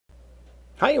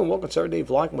Hi and welcome to Everyday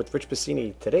Vlogging with Rich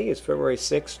Pasini. Today is February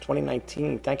 6,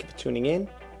 2019. Thank you for tuning in.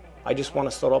 I just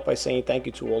want to start off by saying thank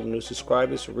you to all the new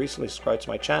subscribers who recently subscribed to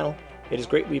my channel. It is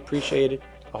greatly appreciated.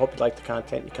 I hope you like the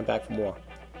content and you come back for more.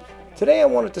 Today I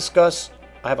want to discuss,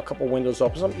 I have a couple windows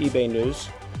open, some eBay news.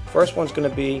 First one's going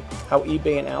to be how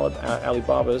eBay and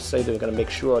Alibaba say they're going to make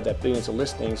sure that billions of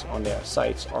listings on their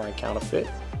sites aren't counterfeit.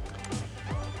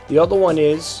 The other one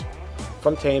is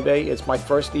from eBay. It's my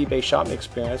first eBay shopping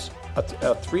experience. A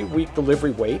 3-week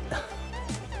delivery wait.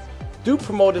 Do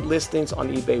promoted listings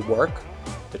on eBay work?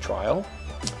 The trial.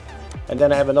 And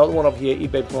then I have another one over here,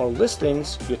 eBay promoted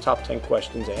listings, your top 10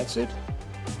 questions answered.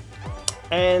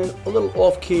 And a little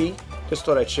off key, just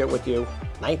thought I'd share with you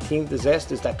 19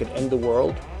 disasters that could end the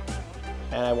world.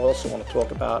 And I also want to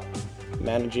talk about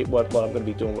managing what I'm going to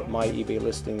be doing with my eBay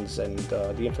listings and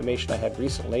the information I had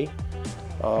recently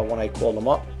when I called them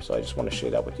up. So I just want to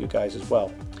share that with you guys as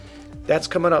well. That's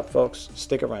coming up, folks.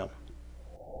 Stick around.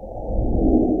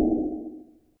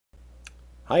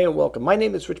 Hi and welcome. My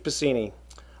name is Rich Pasini.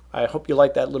 I hope you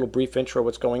like that little brief intro of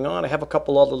what's going on. I have a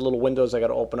couple other little windows I got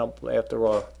to open up after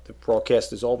the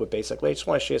broadcast is over, basically. I just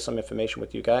want to share some information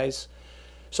with you guys.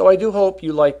 So I do hope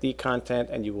you like the content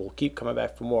and you will keep coming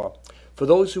back for more. For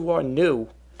those who are new,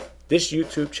 this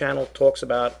YouTube channel talks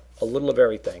about a little of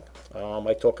everything.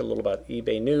 I talk a little about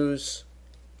eBay news.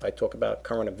 I talk about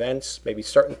current events, maybe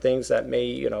certain things that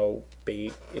may,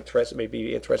 be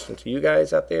interesting to you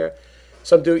guys out there.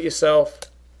 Some do-it-yourself,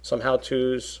 some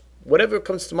how-tos, whatever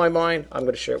comes to my mind, I'm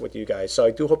going to share it with you guys. So I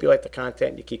do hope you like the content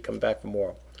and you keep coming back for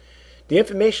more. The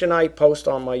information I post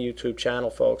on my YouTube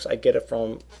channel, folks, I get it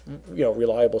from,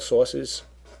 reliable sources.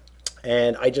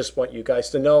 And I just want you guys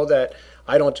to know that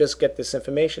I don't just get this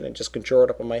information and just can draw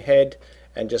it up in my head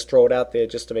and just throw it out there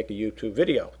just to make a YouTube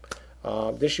video.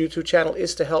 This YouTube channel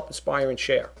is to help inspire and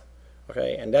share,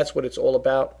 okay, and that's what it's all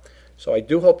about. So I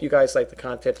do hope you guys like the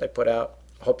content I put out.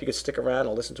 I hope you can stick around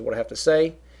and listen to what I have to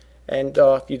say, and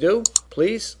if you do,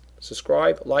 please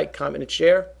subscribe, like, comment, and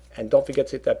share, and don't forget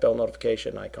to hit that bell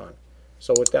notification icon.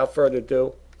 So without further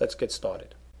ado, let's get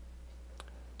started.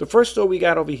 The first story we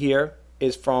got over here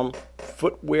is from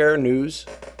Footwear News.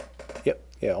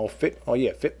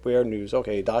 Fitwear News.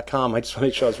 Okay, .com. I just want to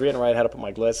make sure I was reading right. I had to put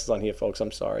my glasses on here, folks.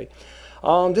 I'm sorry.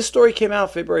 This story came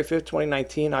out February 5th,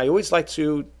 2019. I always like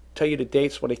to tell you the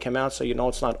dates when they came out so you know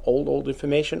it's not old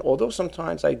information, although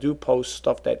sometimes I do post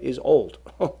stuff that is old,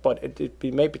 but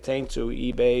it may pertain to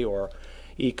eBay or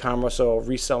e-commerce or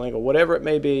reselling or whatever it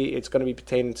may be. It's going to be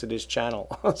pertaining to this channel.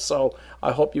 So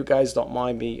I hope you guys don't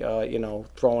mind me,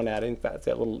 throwing that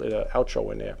little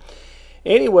outro in there.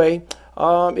 Anyway,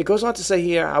 it goes on to say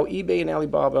here how eBay and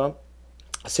Alibaba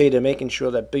say they're making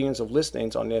sure that billions of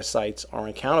listings on their sites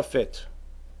aren't counterfeit.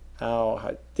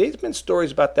 Now, there's been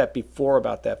stories about that before,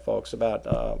 folks,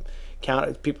 about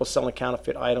people selling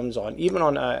counterfeit items even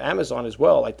on Amazon as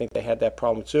well. I think they had that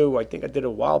problem too. I think I did a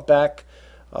while back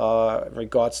in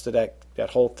regards to that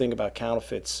whole thing about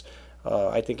counterfeits.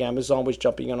 I think Amazon was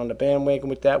jumping in on the bandwagon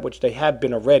with that, which they have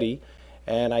been already.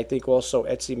 And I think also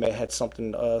Etsy may have had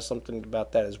something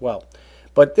about that as well.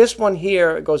 But this one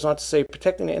here goes on to say,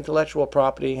 protecting the intellectual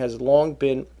property has long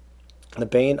been the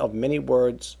bane of many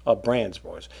brands'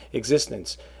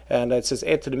 existence. And it says,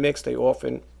 add to the mix, they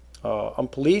often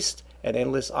unpoliced and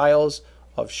endless aisles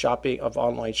of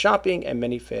online shopping, and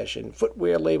many fashion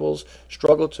footwear labels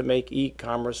struggle to make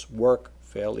e-commerce work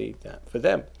fairly for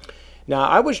them. Now,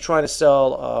 I was trying to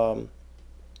sell...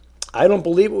 I don't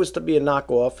believe it was to be a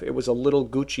knockoff. It was a little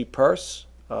Gucci purse.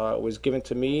 It was given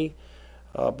to me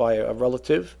by a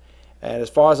relative. And as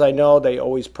far as I know, they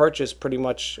always purchase pretty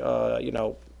much,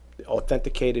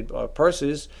 authenticated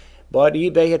purses. But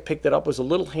eBay had picked it up. It was a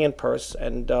little hand purse,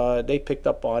 and they picked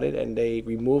up on it, and they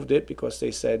removed it because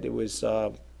they said it was,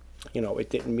 it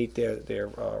didn't meet their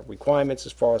requirements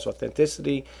as far as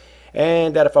authenticity.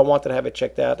 And that if I wanted to have it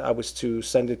checked out, I was to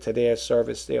send it to their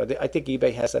service. I think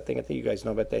eBay has that thing. I think you guys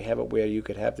know that they have it where you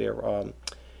could have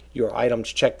your items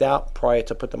checked out prior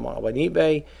to put them on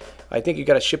eBay. I think you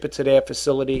got to ship it to their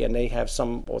facility, and they have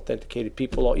some authenticated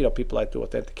people. People that do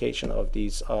authentication of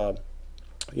these,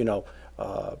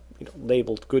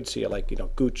 labeled goods here, like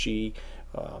Gucci,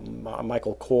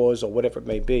 Michael Kors, or whatever it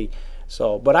may be.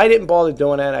 So, but I didn't bother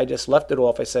doing that. I just left it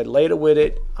off. I said later with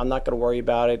it. I'm not going to worry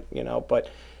about it. But.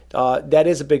 That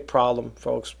is a big problem,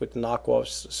 folks, with the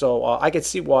knockoffs. So I could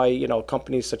see why,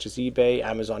 companies such as eBay,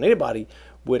 Amazon, anybody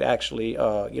would actually,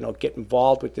 get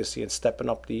involved with this and stepping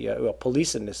up the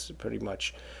policing this pretty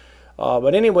much.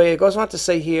 But anyway, it goes on to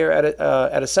say here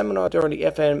at a seminar during the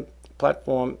FN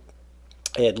platform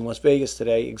in Las Vegas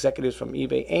today, executives from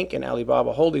eBay Inc. and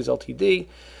Alibaba Holdings Ltd.,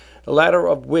 the latter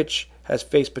of which has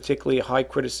faced particularly high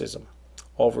criticism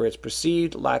over its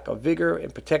perceived lack of vigor in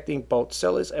protecting both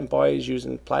sellers and buyers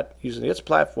using its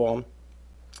platform.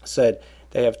 Said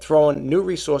they have thrown new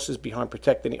resources behind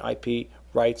protecting the IP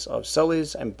rights of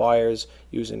sellers and buyers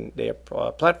using their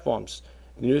platforms.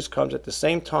 The news comes at the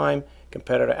same time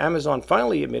competitor Amazon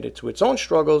finally admitted to its own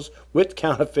struggles with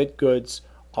counterfeit goods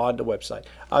on the website.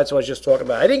 That's what I was just talking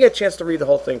about. I didn't get a chance to read the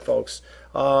whole thing, folks.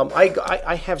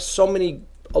 I have so many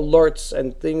alerts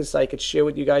and things I could share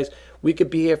with you guys. We could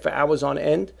be here for hours on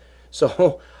end.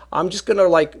 So I'm just going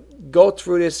to go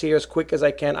through this here as quick as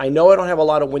I can. I know I don't have a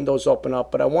lot of windows open up,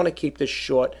 but I want to keep this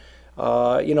short.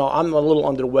 I'm a little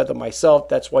under the weather myself.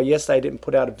 That's why yesterday I didn't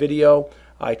put out a video.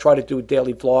 I try to do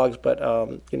daily vlogs, but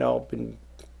been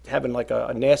having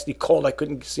a nasty cold. I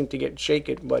couldn't seem to shake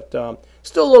it, but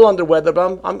still a little under the weather,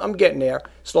 but I'm getting there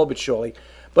slowly but surely.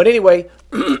 But anyway,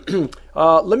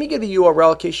 let me give the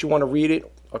URL in case you want to read it.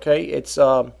 Okay, it's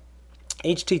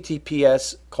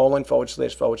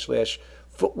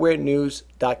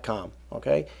https://footwearnews.com.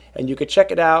 Okay, and you can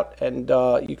check it out, and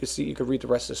you can read the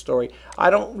rest of the story. I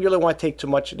don't really want to take too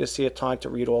much of this here time to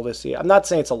read all this here. I'm not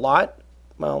saying it's a lot.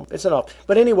 Well, it's enough.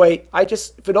 But anyway,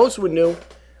 for those who are new,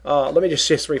 let me just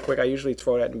say this real quick. I usually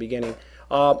throw that in the beginning.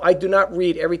 I do not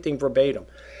read everything verbatim.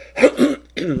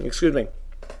 Excuse me.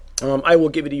 I will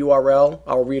give you the URL.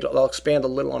 I'll expand a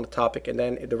little on the topic, and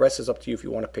then the rest is up to you if you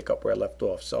want to pick up where I left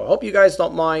off. So I hope you guys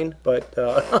don't mind, but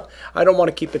I don't want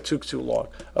to keep it too long.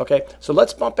 Okay, so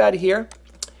let's bump out of here.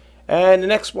 And the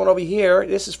next one over here,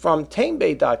 this is from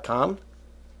tamebay.com.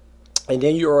 And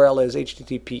then URL is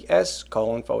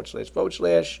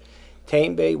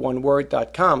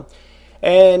https://tamebay1word.com.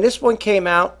 And this one came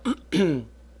out.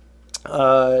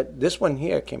 This one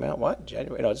here came out what?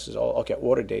 January? No, this is all okay.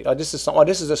 Order date. This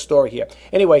is a story here.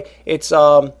 Anyway, it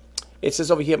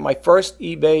says over here, my first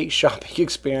eBay shopping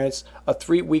experience, a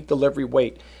 3-week delivery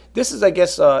wait. This is, I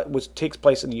guess, which takes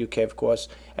place in the UK, of course,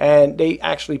 and they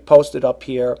actually posted up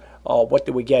here what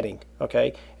they were getting.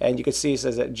 Okay, and you can see it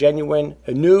says a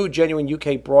new genuine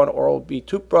UK Braun Oral-B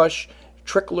toothbrush,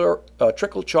 trickle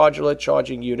charger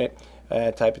charging unit,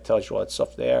 type. It tells you all that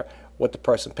stuff there. What the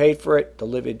person paid for it,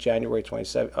 delivered January 6,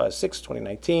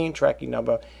 2019, tracking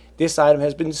number. This item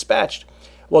has been dispatched.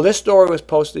 Well, this story was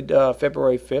posted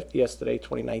February 5th, yesterday,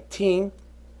 2019.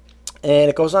 And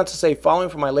it goes on to say, following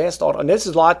from my last article, and this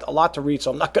is a lot to read,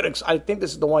 so I'm not going to, I think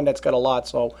this is the one that's got a lot,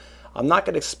 so I'm not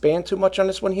going to expand too much on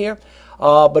this one here.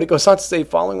 But it goes on to say,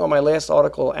 following on my last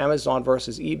article, Amazon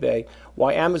versus eBay,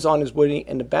 why Amazon is winning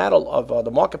in the battle of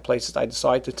the marketplaces, I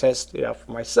decided to test it out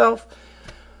for myself.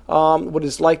 What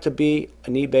it's like to be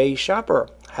an eBay shopper.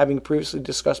 Having previously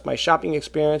discussed my shopping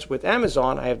experience with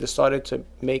Amazon, I have decided to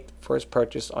make the first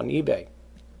purchase on eBay.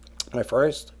 My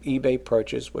first eBay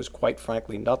purchase was quite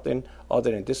frankly nothing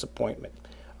other than disappointment.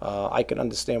 I can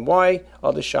understand why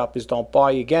other shoppers don't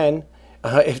buy again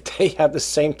if they have the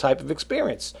same type of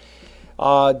experience.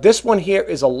 This one here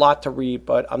is a lot to read,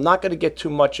 but I'm not going to get too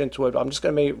much into it. I'm just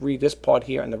going to read this part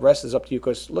here, and the rest is up to you,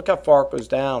 because look how far it goes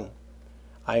down.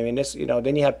 I mean, this,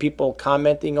 then you have people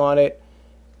commenting on it.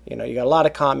 You got a lot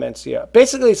of comments here.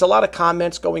 Basically, it's a lot of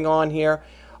comments going on here.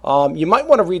 You might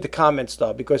want to read the comments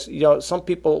though, because some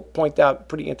people point out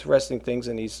pretty interesting things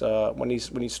in these when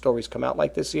these stories come out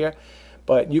like this here.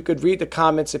 But you could read the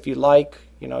comments if you like.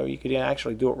 You could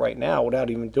actually do it right now without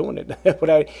even doing it.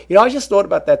 I just thought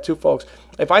about that too, folks.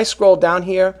 If I scroll down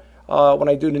here when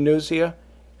I do the news here,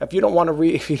 if you don't want to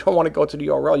read, if you don't want to go to the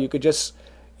URL, you could just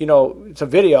it's a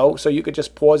video, so you could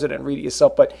just pause it and read it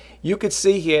yourself. But you could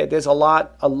see here, there's a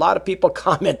lot of people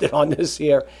commented on this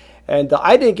here. And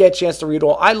I didn't get a chance to read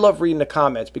all. I love reading the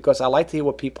comments because I like to hear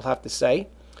what people have to say.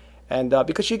 And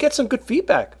because you get some good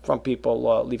feedback from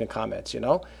people leaving comments,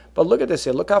 But look at this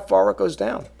here. Look how far it goes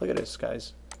down. Look at this,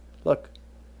 guys. Look.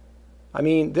 I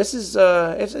mean, this is,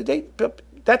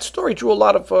 that story drew a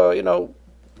lot of,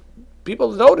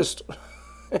 people noticed.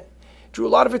 Drew a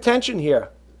lot of attention here,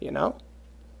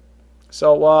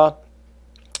 So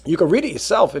you can read it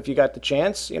yourself if you got the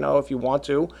chance, if you want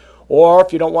to. Or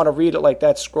if you don't want to read it like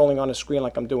that, scrolling on the screen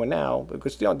like I'm doing now,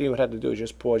 because the only thing you would have to do is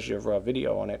just pause your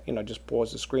video on it, just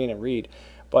pause the screen and read.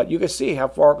 But you can see how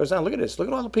far it goes down. Look at this. Look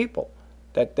at all the people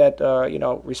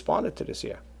that responded to this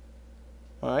here.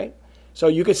 All right. So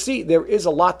you can see there is a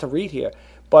lot to read here.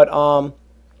 But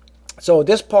so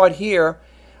this part here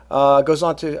goes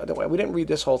on to, we didn't read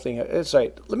this whole thing. It's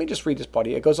right. Let me just read this part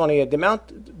here. It goes on here. The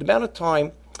amount of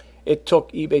time it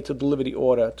took eBay to deliver the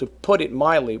order, to put it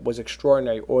mildly, was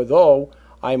extraordinary, although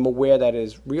I am aware that it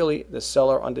is really the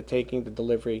seller undertaking the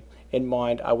delivery in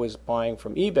mind. I was buying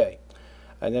from eBay.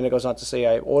 And then it goes on to say,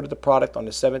 I ordered the product on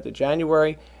the 7th of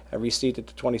January and received it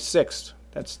the 26th.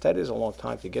 That is a long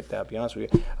time to get that, to be honest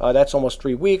with you. That's almost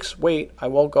 3 weeks. Wait, I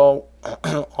will go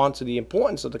on to the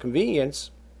importance of the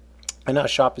convenience. And now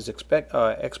Shop is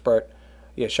expert.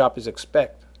 Yeah, Shop is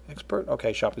expert.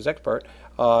 Okay, Shop is expert.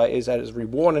 Is that is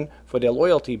rewarding for their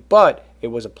loyalty, but it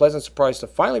was a pleasant surprise to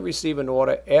finally receive an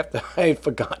order after I had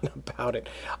forgotten about it.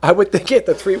 I would think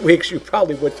after 3 weeks you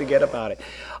probably would forget about it.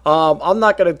 I'm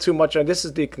not going to too much on this.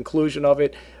 Is the conclusion of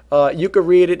it. You could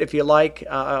read it if you like,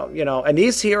 you know. And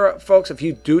these here, folks, if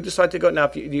you do decide to go now,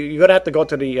 you're going to have to go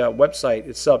to the website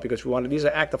itself, because we want these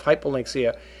are active hyperlinks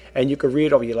here, and you could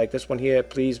read over here like this one here.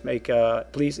 Please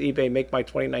eBay make my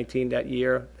 2019 that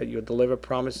year that you deliver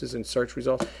promises and search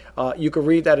results. You could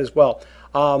read that as well.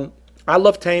 I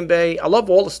love TameBay. I love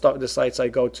all the sites I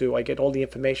go to. I get all the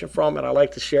information from, and I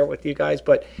like to share it with you guys.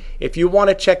 But if you want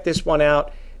to check this one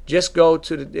out, just go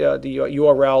to the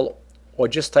URL. Or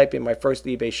just type in my first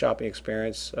eBay shopping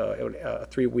experience, a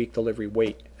 3-week delivery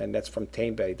wait, and that's from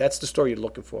TameBay. That's the story you're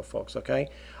looking for, folks, okay?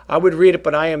 I would read it,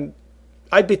 but I'd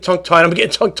be tongue-tied. I'm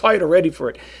getting tongue-tied already for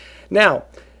it. Now,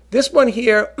 this one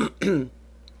here,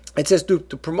 it says, do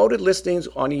promoted listings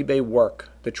on eBay work,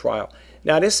 the trial.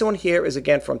 Now, this one here is,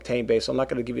 again, from TameBay, so I'm not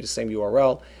going to give you the same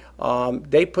URL.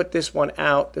 They put this one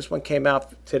out. This one came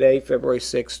out today, February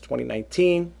 6,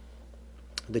 2019.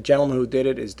 The gentleman who did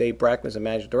it is Dave Brackman, as a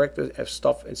managing director of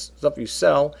Stuff You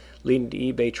Sell, leading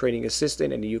the eBay trading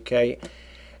assistant in the UK,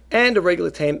 and a regular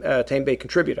TameBay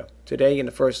contributor. Today, in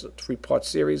the first 3-part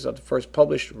series of the first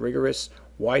published rigorous,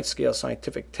 wide-scale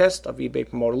scientific test of eBay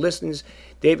promoted listings,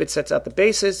 David sets out the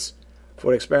basis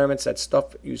for the experiments that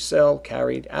Stuff You Sell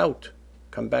carried out.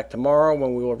 Come back tomorrow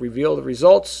when we will reveal the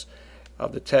results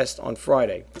of the test on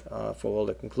Friday for all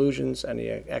the conclusions and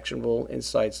the actionable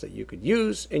insights that you could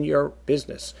use in your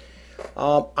business.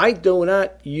 I do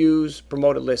not use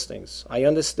promoted listings. I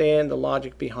understand the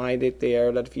logic behind it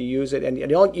there, that if you use it, and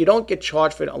you don't get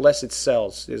charged for it unless it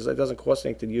sells. It doesn't cost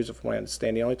anything to use it, from what I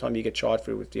understand. The only time you get charged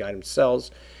for it if the item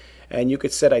sells. And you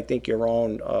could set, I think, your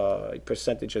own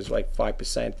percentages, like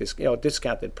 5%,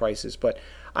 discounted prices. But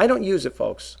I don't use it,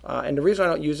 folks. And the reason I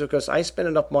don't use it is because I spend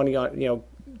enough money on,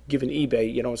 giving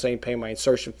eBay, you know what I'm saying, paying my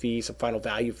insertion fees and final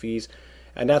value fees.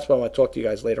 And that's what I want to talk to you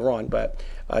guys later on, but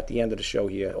at the end of the show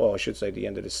here, or I should say the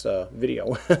end of this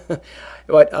video.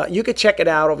 But you could check it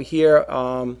out over here.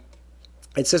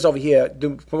 It says over here,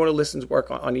 do promoted listings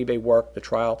work on eBay work, the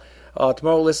trial.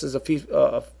 Promoted listings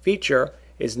feature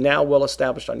is now well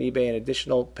established on eBay, an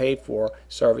additional paid for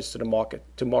service to market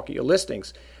your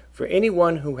listings. For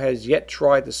anyone who has yet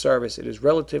tried the service, it is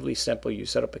relatively simple. You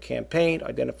set up a campaign,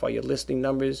 identify your listing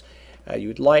numbers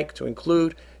you'd like to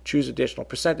include, choose additional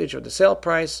percentage of the sale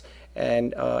price,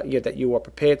 and that you are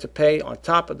prepared to pay on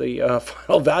top of the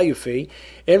final value fee.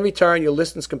 In return, your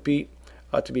listings compete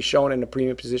to be shown in the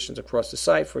premium positions across the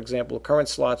site. For example, current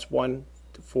slots 1,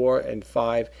 4, and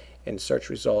 5 in search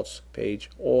results page,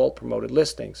 all promoted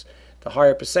listings. The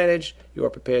higher percentage you are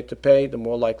prepared to pay, the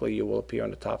more likely you will appear on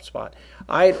the top spot.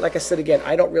 Like I said again,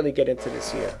 I don't really get into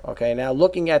this here. Okay, now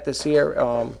looking at this here,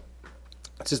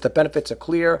 it says the benefits are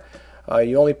clear.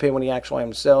 You only pay when the actual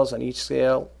item sells on each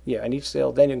sale. Yeah, and each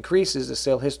sale then increases the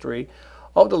sale history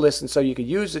of the listing, so you could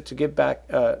use it to give back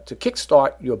to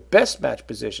kickstart your best match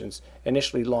positions.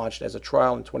 Initially launched as a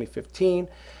trial in 2015.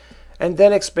 And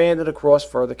then expanded across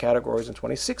further categories in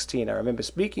 2016. I remember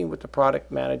speaking with the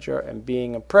product manager and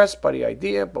being impressed by the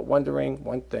idea, but wondering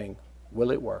one thing: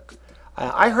 will it work?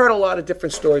 I heard a lot of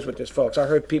different stories with this, folks. I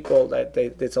heard people that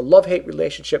it's a love-hate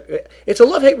relationship. It's a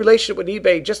love-hate relationship with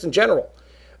eBay just in general,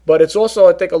 but it's also,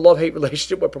 I think, a love-hate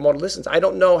relationship with promoted listings. I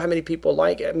don't know how many people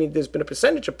like it. I mean, there's been a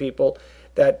percentage of people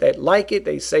that like it.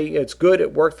 They say it's good,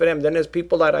 it worked for them. Then there's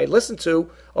people that I listen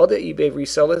to, other eBay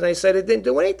resellers, and they said it didn't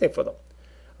do anything for them.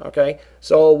 Okay,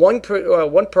 so one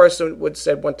person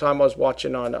said one time I was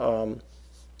watching on a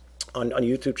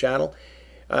YouTube channel,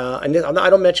 and I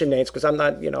don't mention names because I'm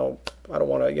not, I don't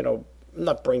want to, I'm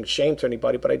not bringing shame to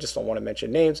anybody, but I just don't want to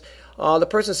mention names. The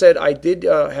person said I did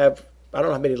have, I don't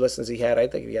know how many listens he had. I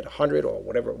think he had 100 or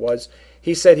whatever it was.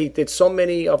 He said he did so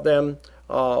many of them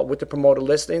with the promoted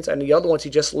listings, and the other ones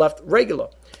he just left regular.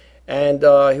 And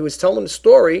he was telling the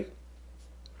story,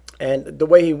 and the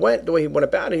way he went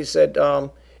about it, he said.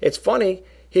 It's funny,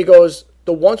 he goes,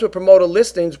 the ones with promoted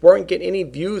listings weren't getting any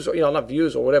views, or not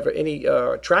views or whatever, any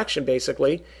traction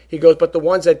basically. He goes, but the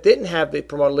ones that didn't have the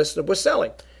promoted listings were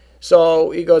selling.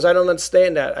 So he goes, I don't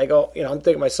understand that. I go, I'm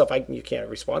thinking to myself, you can't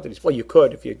respond to these. Well, you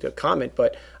could if you did comment,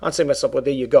 but I'm saying to myself, well,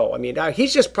 there you go. I mean,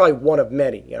 he's just probably one of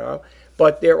many,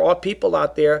 But there are people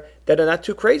out there that are not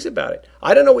too crazy about it.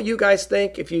 I don't know what you guys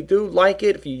think. If you do like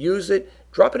it, if you use it,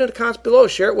 drop it in the comments below.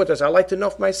 Share it with us. I'd like to know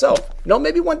for myself.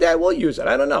 Maybe one day I will use it.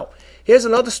 I don't know. Here's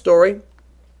another story.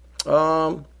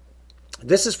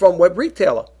 This is from Web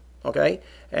Retailer, okay?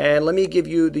 And let me give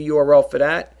you the URL for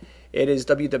that. It is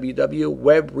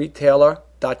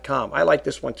www.webretailer.com. I like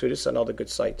this one too. This is another good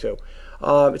site too.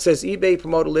 It says eBay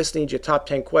promoter listings, your top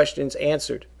 10 questions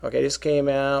answered. Okay, this came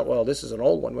out, well, this is an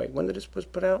old one. Wait, when did this was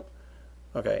put out?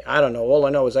 Okay, I don't know. All I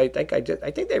know is I think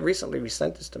they recently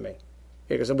resent this to me.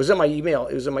 Because it was in my email.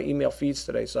 It was in my email feeds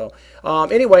today. So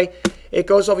anyway, it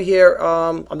goes over here.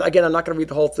 Again, I'm not going to read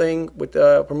the whole thing. With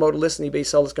the promoted listing, eBay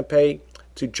sellers can pay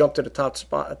to jump to the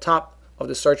top of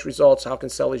the search results. How can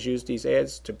sellers use these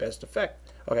ads to best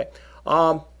effect? Okay.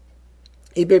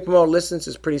 eBay promoted listings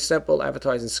is pretty simple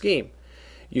advertising scheme.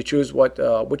 You choose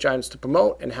which items to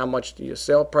promote and how much your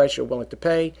sale price you're willing to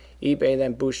pay. eBay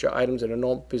then boosts your items in the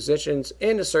normal positions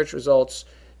in the search results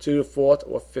to the 4th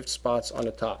or 5th spots on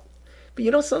the top. But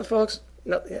you know something, folks?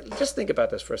 No, just think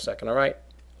about this for a second, all right?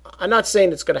 I'm not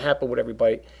saying it's going to happen with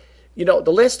everybody. You know,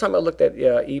 the last time I looked at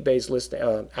eBay's list,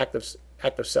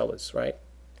 active sellers, right?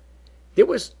 There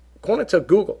was, according to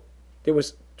Google, there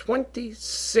was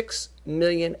 26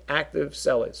 million active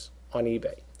sellers on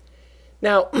eBay.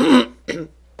 Now,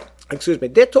 excuse me,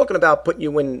 they're talking about putting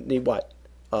you in the what?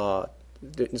 The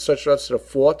search results to the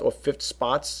 4th or 5th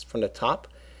spots from the top.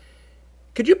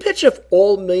 Could you picture if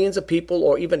all millions of people,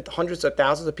 or even hundreds of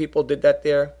thousands of people, did that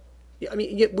there? I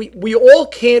mean, we all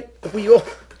can't be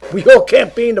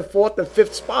in the 4th and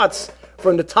 5th spots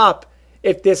from the top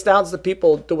if there's thousands of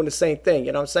people doing the same thing.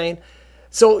 You know what I'm saying?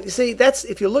 So you see, that's,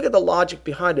 if you look at the logic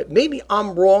behind it. Maybe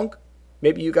I'm wrong.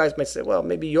 Maybe you guys might say, well,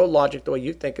 maybe your logic, the way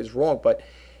you think, is wrong. But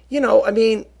you know, I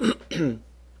mean,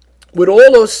 with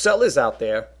all those sellers out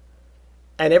there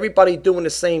and everybody doing the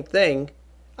same thing.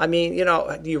 I mean, you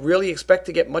know, do you really expect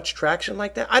to get much traction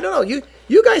like that? I don't know.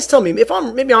 You guys tell me if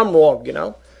maybe I'm wrong. You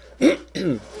know,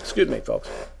 excuse me, folks.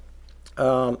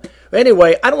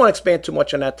 Anyway, I don't want to expand too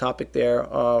much on that topic there.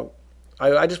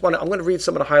 I just want to. I'm going to read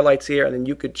some of the highlights here, and then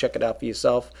you could check it out for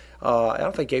yourself. I don't know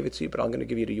if I gave it to you, but I'm going to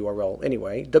give you the URL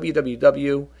anyway.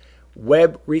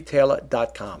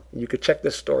 www.webretailer.com. You could check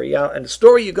this story out, and the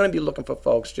story you're going to be looking for,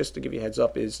 folks, just to give you a heads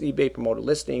up, is eBay promoted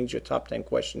listings, your top 10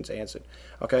 questions answered.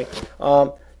 Okay.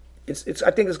 I think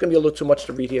it's going to be a little too much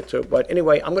to read here too, but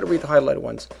anyway, I'm going to read the highlighted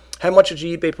ones. How much does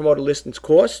your eBay promoted listings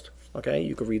cost? Okay,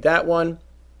 you can read that one,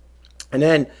 and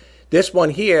then this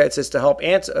one here, it says to help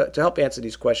answer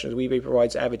these questions, eBay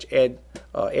provides average ad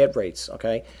rates.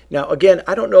 Okay, now again,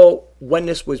 I don't know when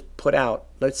this was put out.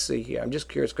 Let's see here. I'm just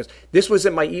curious because this was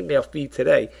in my email feed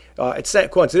today. It said,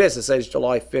 according to this, it says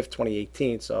July 5th,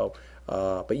 2018. So,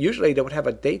 but usually they would have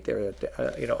a date there,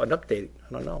 you know, an update.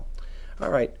 I don't know. All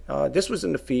right, this was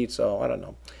in the feed, so I don't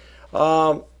know.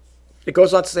 It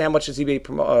goes on to say how much does eBay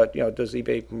does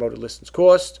eBay promoted listings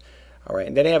cost? All right,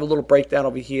 and then they have a little breakdown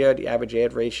over here: the average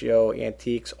ad ratio,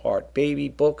 antiques, art, baby,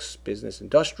 books, business,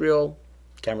 industrial,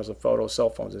 cameras and photos,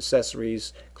 cell phones,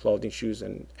 accessories, clothing, shoes,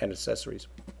 and accessories.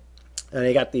 And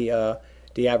they got the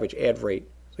average ad rate,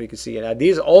 so you can see it. Now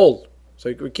these are old, so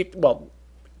you could keep, well,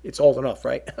 it's old enough,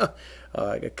 right?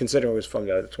 Considering it was from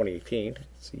 2018,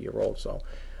 it's a year old, so.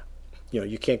 You know,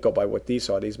 you can't go by what these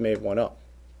are. These may have went up.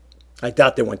 I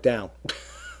doubt they went down,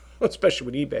 especially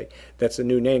with eBay. That's a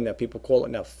new name that people call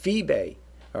it now, Feebay.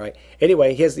 All right.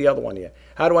 Anyway, here's the other one here.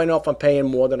 How do I know if I'm paying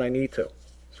more than I need to?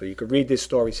 So you could read these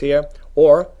stories here,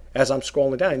 or as I'm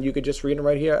scrolling down, you could just read them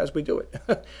right here as we do it.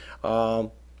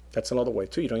 That's another way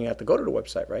too. You don't even have to go to the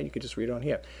website, right? You could just read it on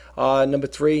here. Number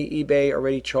 3, eBay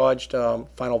already charged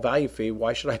final value fee.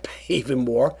 Why should I pay even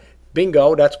more?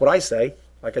 Bingo. That's what I say.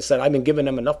 Like I said, I've been giving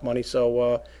them enough money,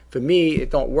 so for me, it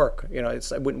don't work. You know, it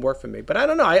wouldn't work for me. But I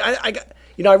don't know.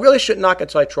 I really shouldn't knock it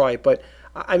until I try it. But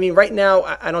I mean, right now,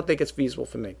 I don't think it's feasible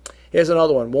for me. Here's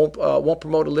another one. Won't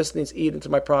promoted listings eat into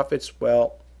my profits?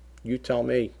 Well, you tell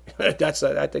me. I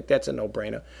think that's a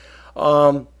no-brainer.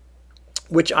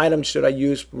 Which items should I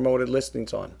use promoted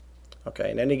listings on?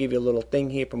 Okay, and then they give you a little thing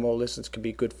here. Promoted listings can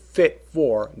be a good fit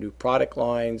for new product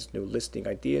lines, new listing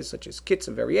ideas such as kits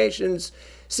and variations,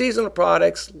 seasonal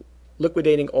products,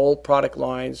 liquidating old product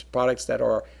lines, products that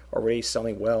are already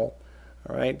selling well.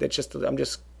 All right, that's just, I'm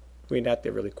just reading that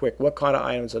there really quick. What kind of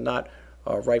items are not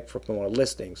ripe for promoted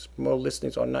listings? Promoted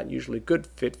listings are not usually a good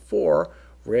fit for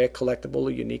rare, collectible,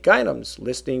 or unique items.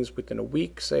 Listings within a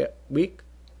week sales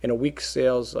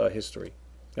history.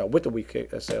 No, with a week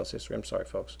sales history. I'm sorry,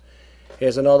 folks.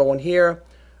 Here's another one here.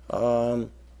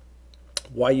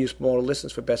 Why use promoted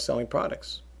listings for best-selling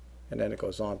products? And then it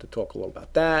goes on to talk a little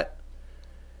about that.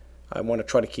 I want to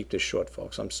try to keep this short,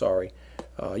 folks. I'm sorry.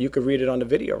 You could read it on the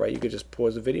video, right? You could just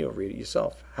pause the video and read it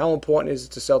yourself. How important is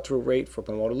it to sell-through rate for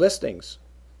promoted listings?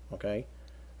 Okay.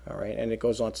 All right. And it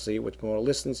goes on to say with promoted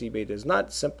listings, eBay does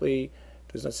not simply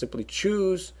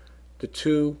choose the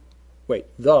two, wait,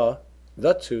 the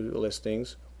two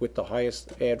listings with the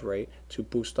highest ad rate to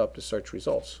boost up the search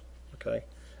results. Okay,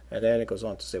 and then it goes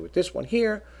on to say with this one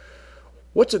here,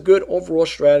 what's a good overall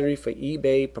strategy for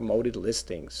eBay promoted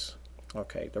listings?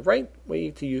 Okay, the right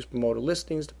way to use promoted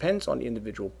listings depends on the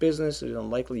individual business. It is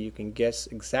unlikely you can guess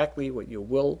exactly what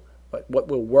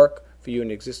will work for you in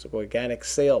existing organic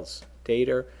sales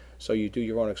data. So you do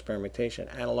your own experimentation,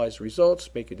 analyze the results,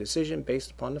 make a decision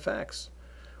based upon the facts.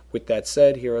 With that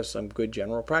said, here are some good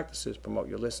general practices. Promote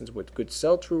your listings with good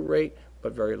sell-through rate,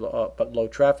 but low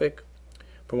traffic.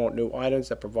 Promote new items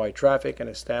that provide traffic and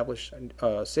establish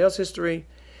sales history.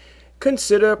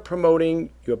 Consider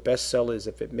promoting your best sellers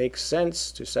if it makes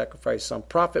sense to sacrifice some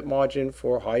profit margin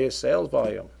for higher sales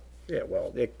volume. Yeah,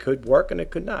 well, it could work and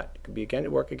it could not. It could be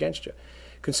work against you.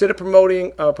 Consider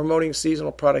promoting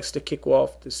seasonal products to kick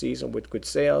off the season with good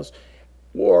sales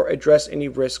or address any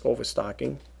risk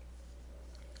overstocking.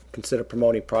 Consider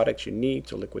promoting products you need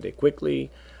to liquidate quickly.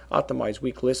 Optimize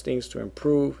weak listings to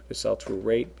improve the sell-through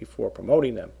rate before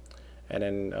promoting them. And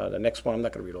then the next one, I'm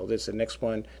not going to read all this. The next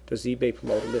one, does eBay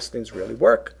promoted listings really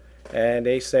work? And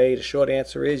they say the short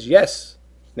answer is yes.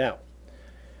 Now,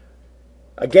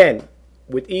 again,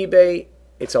 with eBay,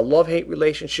 it's a love-hate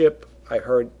relationship. I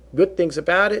heard good things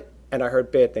about it, and I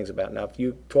heard bad things about it. Now, if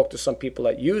you talk to some people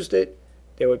that used it,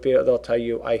 they'll tell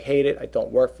you, I hate it, it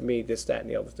don't work for me, this, that, and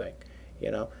the other thing.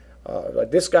 You know,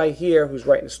 like this guy here who's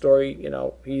writing the story, you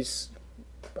know,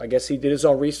 I guess he did his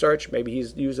own research. Maybe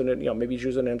he's using it, you know, maybe he's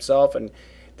using it himself, and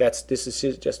this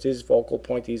is just his vocal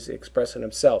point. He's expressing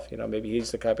himself. You know, maybe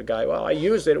he's the type of guy, well, I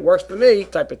used it, it works for me,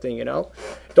 type of thing. You know,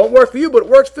 don't work for you, but it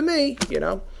works for me. You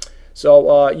know,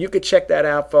 so you could check that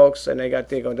out, folks. And they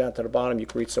going down to the bottom. You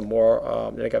can read some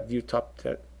more. They got view top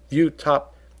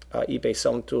eBay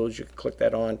selling tools. You can click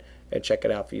that on and check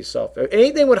it out for yourself.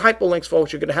 Anything with hyperlinks,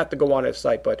 folks, you're going to have to go on their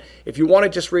site. But if you want to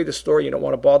just read the story, you don't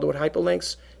want to bother with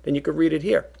hyperlinks, then you can read it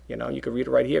here. You know, you can read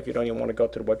it right here if you don't even want to go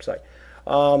to the website.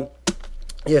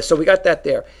 Yeah, so we got that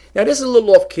there. Now this is a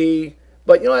little off key,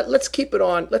 but you know what? Let's keep it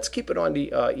on. Let's keep it on the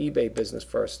eBay business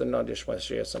first, and I just want to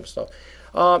share some stuff.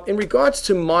 In regards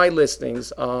to my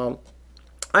listings,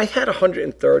 I had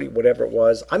 130, whatever it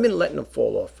was. I've been letting them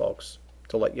fall off, folks,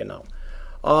 to let you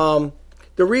know.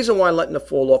 The reason why I'm letting it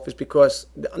fall off is because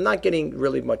I'm not getting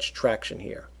really much traction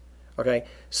here. Okay,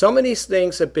 some of these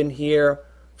things have been here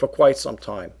for quite some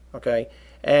time. Okay,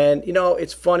 and you know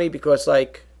it's funny because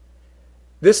like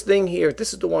this thing here,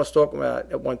 this is the one I was talking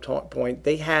about at one point.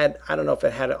 They had, I don't know if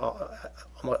it had a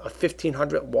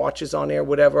 1,500 watches on there,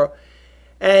 whatever,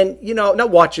 and you know, not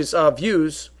watches,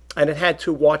 views, and it had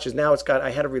 2 watches. Now it's got,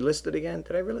 I had to relist it again.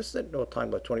 Did I relist it? No, time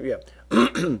about 20. Yeah,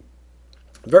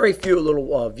 very few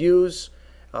little views.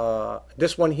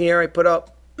 This one here I put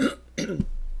up.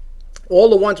 All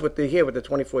the ones with the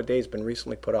 24 days been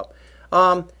recently put up.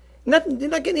 They're not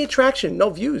getting any traction, no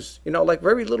views. You know, like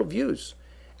very little views.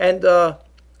 And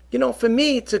you know, for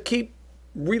me to keep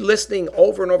relisting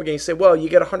over and over again, you say, well, you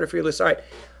get 100 free lists. All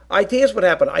right. Here's what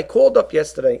happened. I called up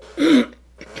yesterday.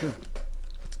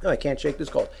 I can't shake this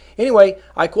cold. Anyway,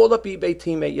 I called up eBay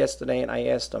teammate yesterday and I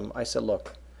asked him. I said,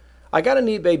 look, I got an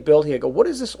eBay bill here. I go, what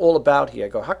is this all about here? I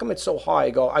go, how come it's so high? I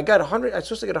go, I got 100. I'm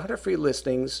supposed to get 100 free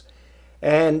listings,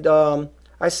 and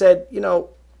I said, you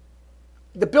know,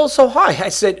 the bill's so high. I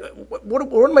said, what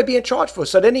am I being charged for?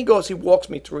 So then he walks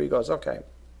me through. He goes, okay,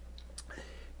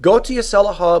 go to your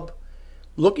seller hub,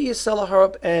 look at your seller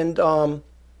hub, and what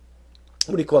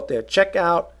do you call it there? Check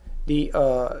out the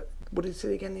what did he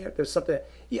say again here? There's something.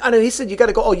 I know he said you got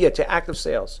to go. Oh yeah, to active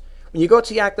sales. When you go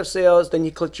to active sales, then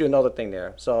you click to another thing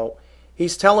there. So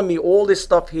he's telling me all this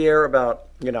stuff here about,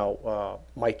 you know,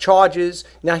 my charges.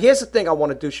 Now, here's the thing I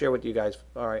want to share with you guys,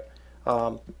 all right,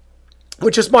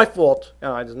 which is my fault.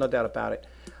 There's no doubt about it.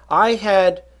 I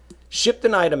had shipped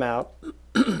an item out,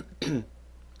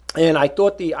 and I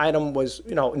thought the item was,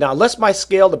 you know, now unless my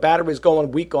scale, the battery is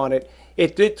going weak on it,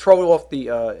 it did throw off the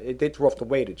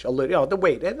weightage a little, you know, the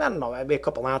weight. I don't know, maybe a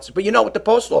couple ounces. But you know, with the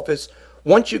post office,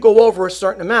 once you go over a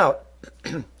certain amount,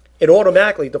 it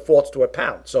automatically defaults to a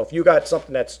pound. So if you got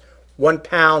something that's 1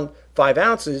 pound, 5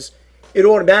 ounces, it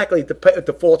automatically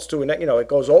defaults to, you know, it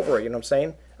goes over it, you know what I'm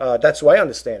saying? That's the way I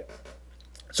understand it.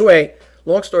 So anyway,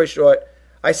 long story short,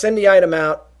 I send the item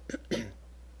out,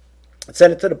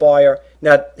 send it to the buyer.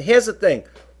 Now, here's the thing.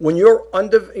 When you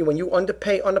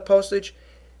underpay on the postage,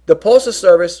 the postal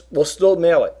service will still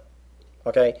mail it,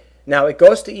 okay? Now, it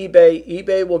goes to eBay.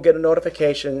 eBay will get a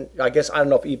notification. I guess, I don't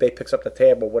know if eBay picks up the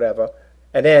tab or whatever.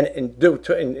 And then in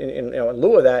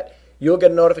lieu of that, you'll get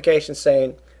a notification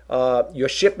saying your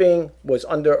shipping was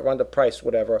under price,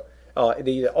 whatever.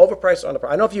 The overpriced or underpriced. I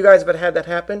don't know if you guys have ever had that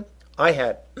happen. I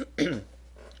had.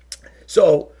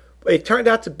 So it turned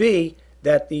out to be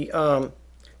that the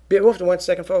bear wolf. 1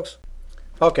 second, folks.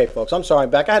 Okay, folks, I'm sorry, I'm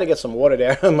back. I had to get some water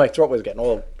there. My throat was getting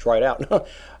all dried out.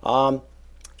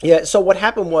 Yeah, so what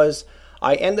happened was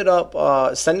I ended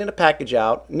up sending a package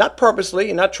out, not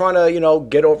purposely, and not trying to,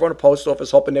 get over on the post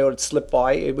office hoping they would slip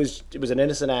by. It was an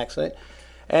innocent accident.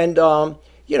 And,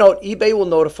 eBay will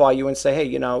notify you and say, hey,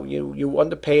 you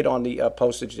underpaid on the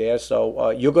postage there, so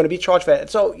you're going to be charged for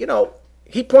that. So,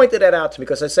 he pointed that out to me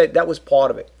because I said that was part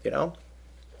of it.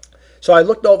 So I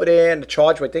looked over there and the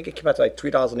charge rate, I think it came out to like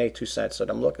 $3.82. So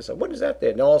I'm looking, I said, what is that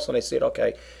there? And all of a sudden I said,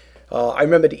 okay. I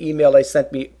remember the email they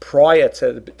sent me prior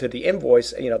to the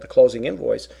invoice, the closing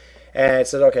invoice. And it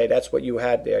says, okay, that's what you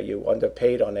had there. You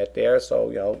underpaid on it there.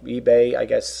 So, eBay, I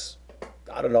guess,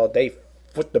 I don't know, they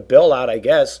put the bill out, I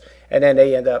guess. And then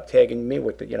they end up tagging me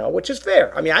with it, which is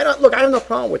fair. I mean, I have no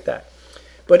problem with that.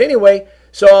 But anyway,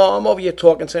 so I'm over here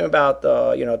talking to him about,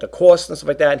 the cost and stuff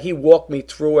like that. And he walked me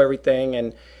through everything.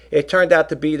 And it turned out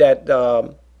to be that,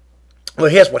 well,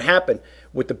 here's what happened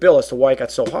with the bill as to why it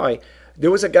got so high.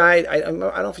 There was a guy, I don't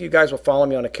know if you guys were following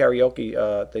me on a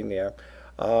karaoke thing there.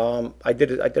 I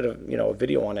did a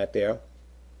video on that there.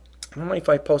 I don't know if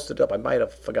I posted it up. I might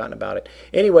have forgotten about it.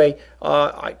 Anyway,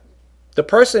 the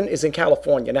person is in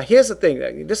California. Now, here's the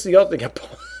thing. This is the other thing that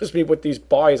bothers me with these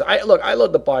buyers. I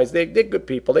love the buyers. They're good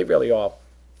people. They really are.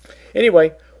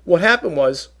 Anyway, what happened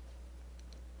was,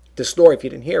 the story, if you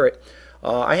didn't hear it,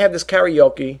 I had this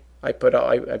karaoke I put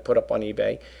up on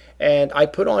eBay, and I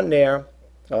put on there,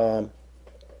 I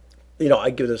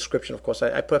give the description, of course.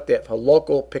 I put up there for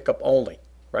local pickup only,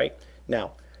 right?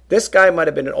 Now, this guy might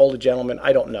have been an older gentleman.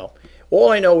 I don't know.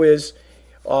 All I know is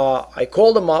I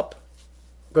called him up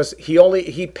because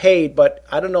he paid, but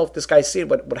I don't know if this guy's seen it.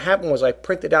 But what happened was I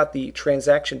printed out the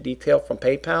transaction detail from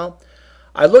PayPal.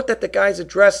 I looked at the guy's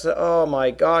address. Oh, my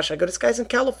gosh. I go, this guy's in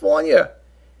California.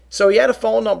 So he had a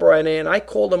phone number on it, and I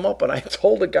called him up, and I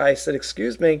told the guy, I said,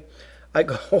 excuse me. I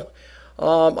go,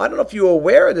 I don't know if you're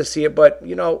aware of this here, but,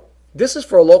 this is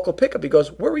for a local pickup. He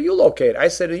goes, where are you located? I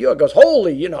said, New York. He goes,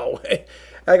 holy,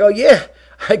 I go, yeah.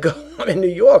 I go, I'm in New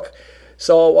York.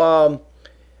 So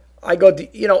I go,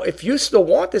 if you still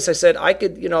want this, I said, I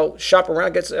could, shop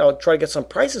around, try to get some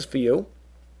prices for you.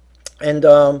 And,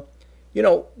 I'll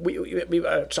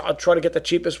try to get the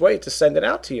cheapest way to send it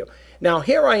out to you. Now,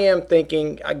 here I am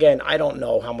thinking, again, I don't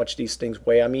know how much these things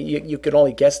weigh. I mean, you could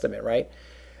only guesstimate, right?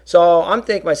 So I'm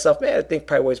thinking to myself, man, I think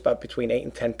probably weighs about between 8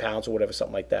 and 10 pounds or whatever,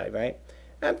 something like that, right?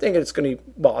 I'm thinking it's going to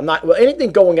be,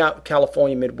 anything going out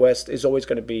California, Midwest is always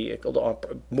going to be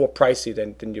more pricey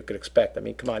than you could expect. I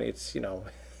mean, come on, it's,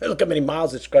 look how many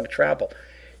miles it's got to travel.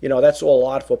 That's all a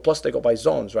lot for, plus they go by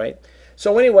zones, right?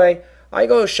 So anyway, I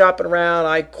go shopping around.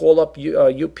 I call up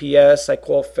UPS. I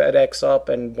call FedEx up,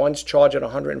 and one's charging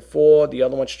 $104. The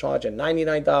other one's charging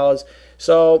 $99.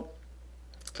 So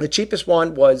the cheapest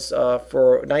one was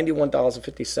for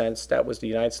 $91.50. That was the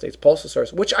United States Postal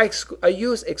Service, which I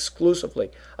use exclusively.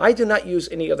 I do not use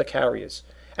any other carriers.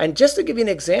 And just to give you an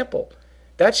example,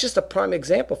 that's just a prime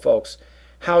example, folks,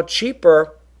 how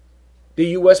cheaper the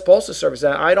U.S. Postal Service.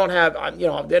 And I don't have,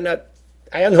 they're not.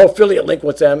 I have no affiliate link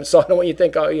with them, so I don't want you to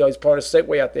think, he's part of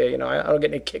Safeway out there. I don't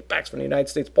get any kickbacks from the United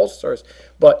States Postal Service.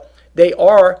 But they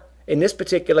are, in this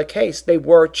particular case, they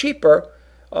were cheaper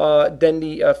than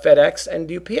the FedEx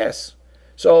and UPS.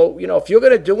 So, if you're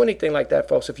going to do anything like that,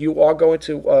 folks, if you are going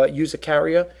to use a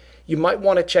carrier, you might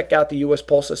want to check out the U.S.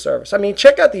 Postal Service. I mean,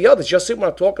 check out the others. You'll see what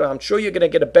I'm talking about. I'm sure you're going to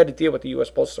get a better deal with the U.S.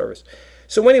 Postal Service.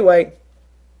 So anyway,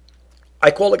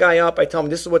 I call the guy up. I tell him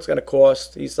this is what's going to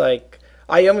cost. He's like,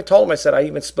 I even told him, I said, I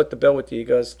even split the bill with you. He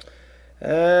goes,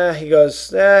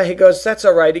 that's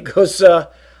all right. He goes,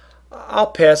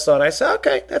 I'll pass on. I said,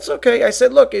 okay, that's okay. I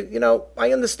said, look,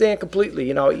 I understand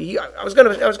completely. I was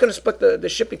gonna split the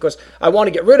shipping because I want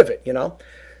to get rid of it.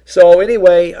 So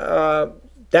anyway,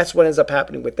 that's what ends up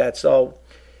happening with that. So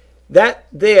that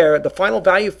there, the final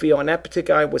value fee on that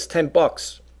particular item was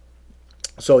 $10.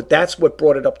 So that's what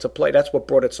brought it up to play. That's what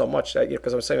brought it so much.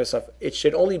 Because I'm saying to myself, it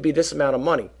should only be this amount of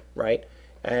money, right?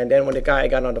 And then when the guy, I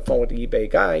got on the phone with the eBay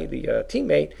guy, the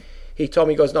teammate, he told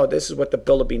me, he goes, no, this is what the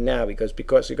bill will be now. Because we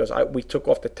took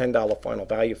off the $10 final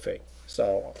value fee.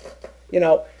 So,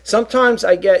 sometimes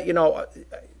I get,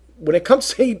 when it comes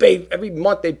to eBay, every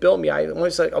month they bill me. I'm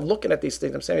looking at these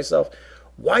things. I'm saying to myself,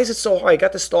 why is it so high? I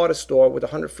got to start a store with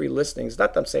 100 free listings.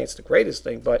 Not that I'm saying it's the greatest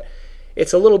thing, but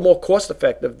it's a little more cost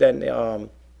effective than,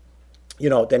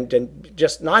 than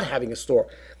just not having a store.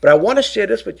 But I want to share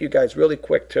this with you guys really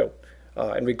quick too.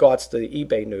 In regards to the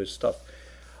eBay news stuff.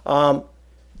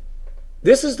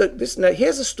 Here's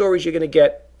the stories you're going to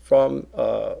get from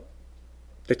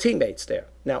the the teammates there.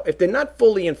 Now, if they're not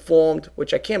fully informed,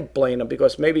 which I can't blame them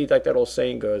because maybe like that old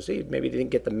saying goes, hey, maybe they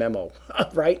didn't get the memo,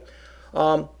 right?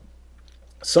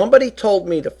 Somebody told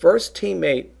me the first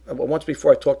teammate, once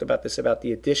before I talked about this, about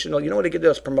the additional, you know when they give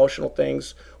those promotional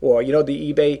things, or you know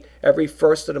the eBay every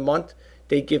first of the month,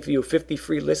 they give you 50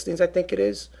 free listings, I think it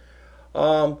is.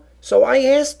 So I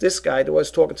asked this guy that I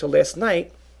was talking to last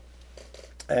night,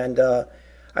 and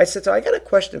I said, so I got a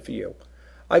question for you.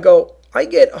 I go, I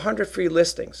get 100 free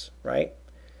listings, right?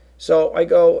 So I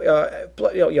go,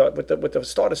 with the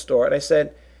starter store, and I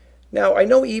said, now I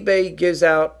know eBay gives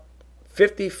out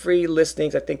 50 free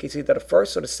listings. I think it's either the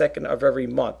first or the second of every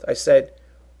month. I said,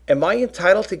 am I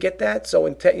entitled to get that? So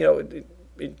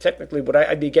technically, would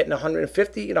I be getting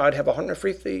 150? I'd have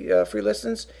 150 free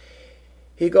listings.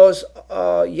 He goes,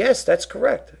 yes, that's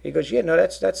correct. He goes, yeah, no,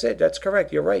 that's it. That's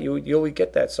correct. You're right. You'll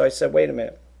get that. So I said, wait a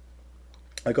minute.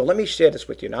 I go, let me share this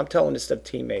with you. Now I'm telling this to a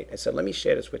teammate. I said, let me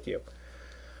share this with you.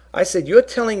 I said, you're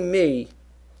telling me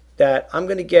that I'm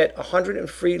going to get 100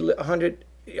 free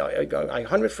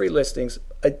listings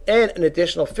and an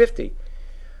additional 50.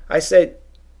 I said,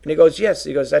 and he goes, yes.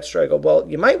 He goes, that's true. I go, well,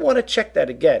 you might want to check that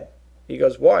again. He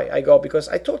goes, why? I go, because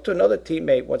I talked to another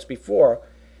teammate once before,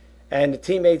 and the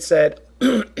teammate said,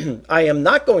 I am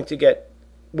not going to get,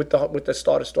 with the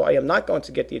starter store, I am not going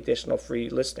to get the additional free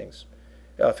listings,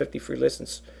 50 free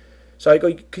listings. So I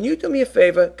go, can you do me a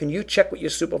favor? Can you check with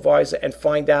your supervisor and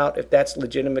find out if that's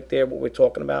legitimate there, what we're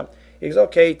talking about? He goes,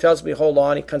 okay. He tells me, hold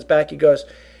on. He comes back. He goes,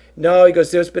 no. He goes,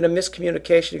 there's been a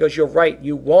miscommunication. He goes, you're right.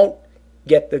 You won't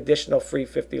get the additional free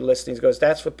 50 listings. He goes,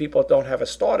 that's for people that don't have a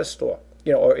starter store,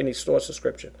 or any store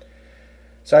subscription.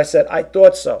 So I said, I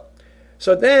thought so.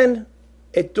 So then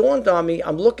it dawned on me,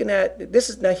 I'm looking at, this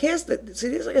is, now here's like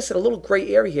I said, a little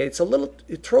gray area here.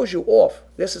 It throws you off.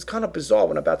 This is kind of bizarre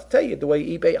what I'm about to tell you, the way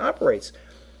eBay operates.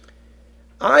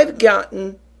 I've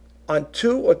gotten on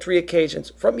 2 or 3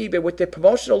 occasions from eBay with their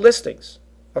promotional listings,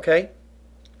 okay?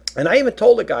 And I even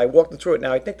told the guy, walking through it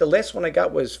now, I think the last one I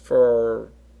got was for,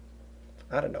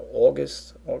 I don't know,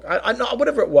 August,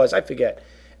 whatever it was, I forget.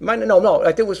 No, I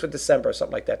think it was for December or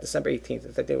something like that, December 18th,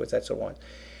 I think it was that sort of one.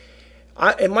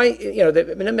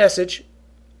 In a message,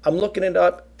 I'm looking it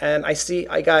up, and I see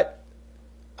I got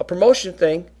a promotion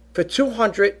thing for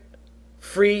 200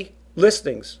 free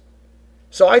listings.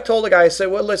 So I told the guy, I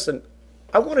said, well, listen,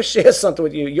 I want to share something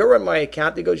with you. You're on my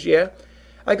account. He goes, yeah.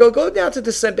 I go down to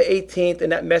December 18th in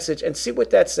that message and see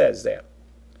what that says there.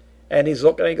 And he's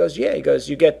looking, and he goes, yeah. He goes,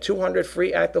 you get 200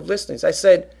 free active listings. I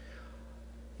said,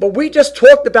 but we just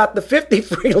talked about the 50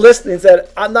 free listings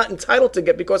that I'm not entitled to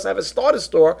get because I have a starter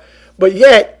store. But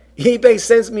yet, eBay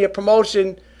sends me a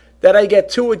promotion that I get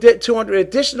 200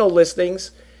 additional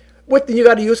listings. You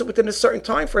got to use it within a certain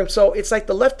time frame. So it's like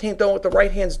the left hand doing what the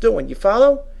right hand's doing. You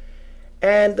follow?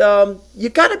 And you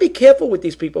got to be careful with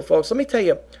these people, folks. Let me tell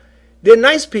you, they're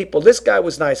nice people. This guy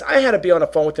was nice. I had to be on the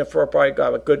phone with him for probably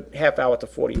a good half hour to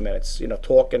 40 minutes,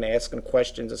 talking, asking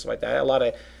questions and stuff like that. I had a lot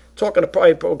of talking to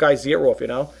probably guy's ear off,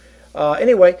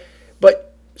 Anyway,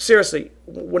 but seriously,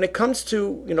 when it comes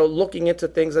to, looking into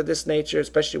things of this nature,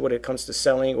 especially when it comes to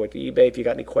selling or to eBay, if you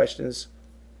got any questions,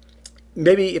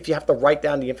 maybe if you have to write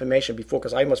down the information before,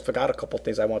 because I almost forgot a couple of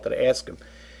things I wanted to ask him.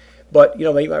 But,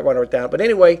 maybe you might write it down. But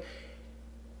anyway,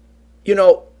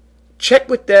 check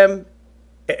with them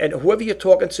and whoever you're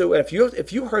talking to. And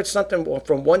if you heard something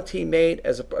from one teammate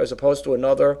as opposed to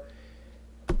another,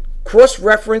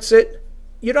 cross-reference it.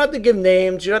 You don't have to give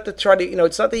names. You don't have to try to,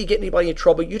 it's not that you get anybody in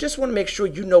trouble. You just want to make sure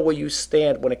you know where you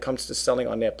stand when it comes to selling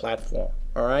on their platform,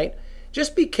 all right?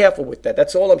 Just be careful with that.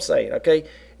 That's all I'm saying, okay?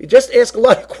 You just ask a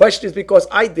lot of questions because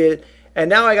I did, and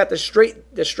now I got the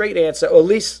straight answer, or at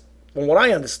least from what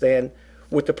I understand,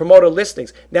 with the promoter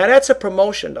listings. Now, that's a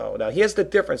promotion, though. Now, here's the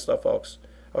difference, though, folks,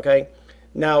 okay?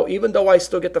 Now, even though I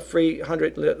still get the free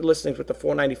 100 listings with the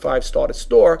 $4.95 starter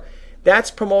store, that's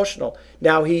promotional.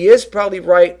 Now, he is probably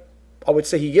right. I would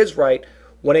say he is right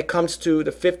when it comes to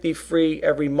the 50 free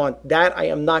every month. That I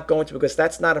am not going to, because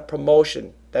that's not a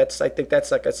promotion. I think that's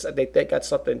like they got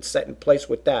something set in place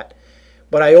with that.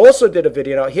 But I also did a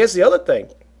video. Now, here's the other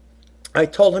thing. I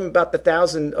told him about the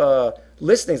 1,000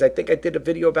 listings. I think I did a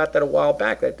video about that a while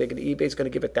back. I think eBay is going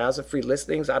to give 1,000 free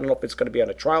listings. I don't know if it's going to be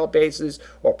on a trial basis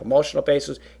or a promotional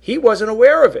basis. He wasn't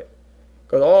aware of it.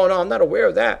 Because, oh, no, I'm not aware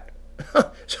of that.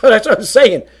 So that's what I'm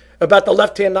saying about the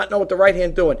left hand not know what the right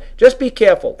hand doing. Just be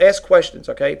careful. Ask questions,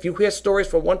 okay? If you hear stories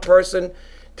from one person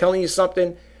telling you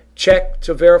something, check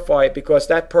to verify it, because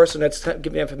that person that's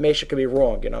giving you information could be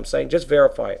wrong. You know what I'm saying? Just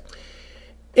verify it.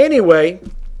 Anyway,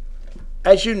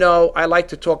 as you know, I like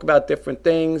to talk about different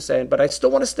things, but I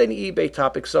still want to stay in the eBay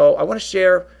topic. So I want to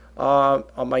share on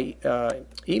my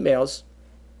emails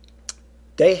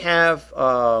they have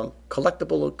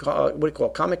collectible, what do you call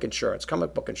it? Comic insurance,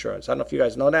 comic book insurance. I don't know if you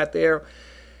guys know that there.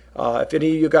 If any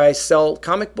of you guys sell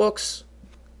comic books,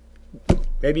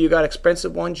 maybe you got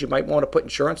expensive ones, you might want to put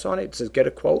insurance on it. It says get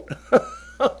a quote.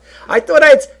 I thought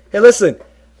hey, listen,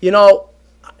 you know,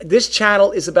 this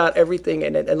channel is about everything,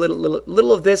 and a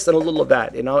little of this and a little of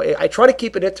that. You know, I try to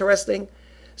keep it interesting.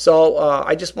 So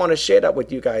I just want to share that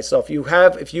with you guys. So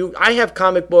I have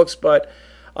comic books, but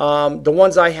the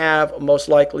ones I have most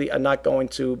likely are not going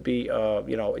to be,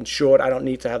 you know, insured. I don't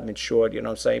need to have them insured, you know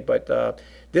what I'm saying? But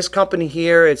this company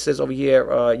here, it says over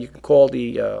here, you can call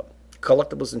the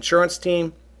collectibles insurance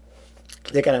team.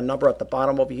 They got a number at the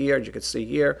bottom over here, as you can see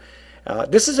here.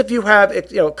 This is if you have,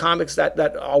 you know, comics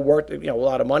that are worth, you know, a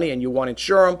lot of money and you want to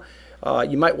insure them.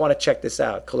 You might want to check this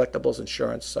out, collectibles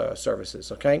insurance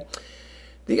services. Okay.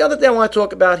 The other thing I want to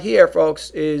talk about here,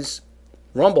 folks, is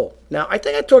Rumble. Now, I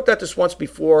think I talked about this once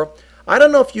before. I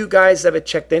don't know if you guys ever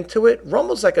checked into it.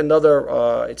 Rumble's like another,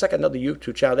 it's like another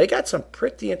YouTube channel. They got some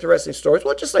pretty interesting stories.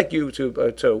 Well, just like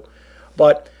YouTube too.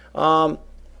 But I'm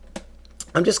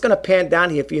just going to pan down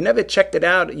here. If you never checked it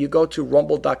out, you go to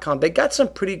rumble.com. They got some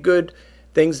pretty good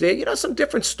things there. You know, some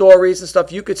different stories and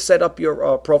stuff. You could set up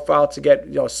your profile to get,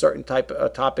 you know, certain type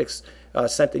of topics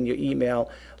sent in your email.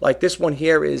 Like this one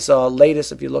here is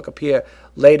latest. If you look up here,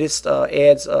 latest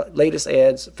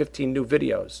ads, 15 new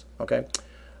videos. Okay.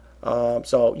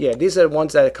 So yeah, these are the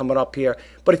ones that are coming up here.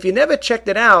 But if you never checked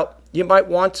it out, you might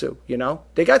want to. You know,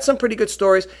 they got some pretty good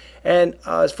stories. And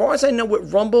as far as I know,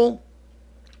 with Rumble,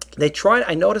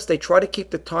 I noticed they try to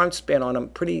keep the time span on them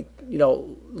pretty, you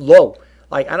know, low.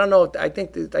 Like, I don't know. I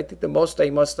think the most they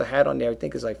must have had on there, I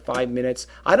think, is like 5 minutes.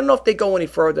 I don't know if they go any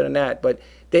further than that, but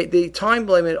the time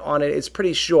limit on it is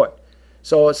pretty short.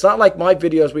 So it's not like my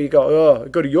videos where you go, oh,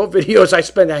 go to your videos, I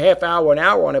spend a half hour, an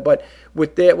hour on it. But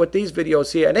with these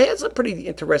videos here, and they have some pretty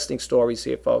interesting stories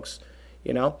here, folks.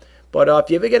 You know. But if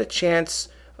you ever get a chance,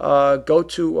 go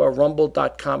to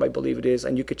rumble.com, I believe it is,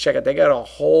 and you can check it. They got a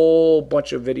whole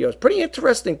bunch of videos, pretty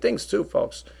interesting things too,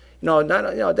 folks. You know,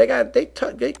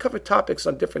 they cover topics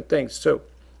on different things too,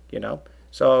 you know.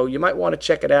 So you might want to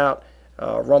check it out,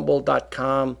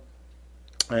 rumble.com,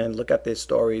 and look at their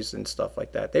stories and stuff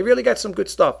like that. They really got some good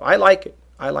stuff. I like it.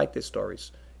 I like their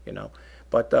stories, you know.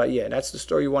 But yeah, that's the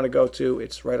story you want to go to.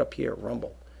 It's right up here,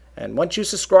 Rumble. And once you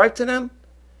subscribe to them,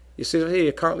 you see here,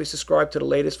 you're currently subscribed to the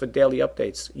latest for daily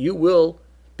updates. You will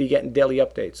be getting daily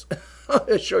updates. I'll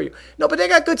assure you. No, but they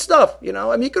got good stuff, you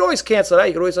know. I mean, you could always cancel that.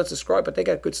 You could always unsubscribe, but they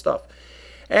got good stuff.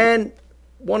 And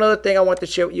one other thing I want to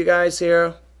share with you guys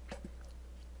here.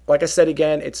 Like I said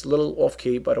again, it's a little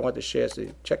off-key, but I want to share. So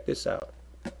check this out.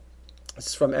 This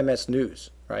is from MS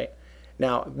News, right?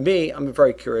 Now, I'm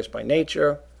very curious by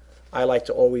nature. I like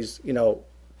to always, you know,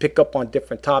 pick up on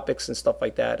different topics and stuff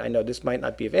like that. I know this might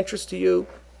not be of interest to you.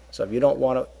 So if you don't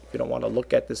want to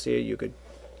look at this here, you could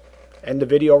end the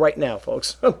video right now,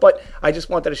 folks. But I just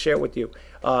wanted to share it with you.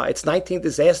 It's 19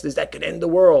 disasters that could end the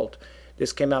world.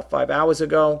 This came out 5 hours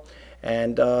ago,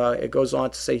 and it goes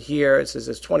on to say here, it says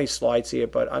there's 20 slides here,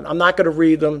 but I'm not going to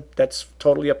read them. That's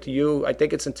totally up to you. I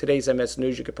think it's in today's MS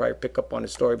News. You could probably pick up on the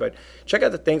story, but check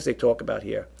out the things they talk about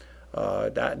here.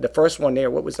 The first one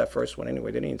there, what was that first one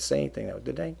anyway? They didn't say anything,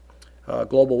 did they?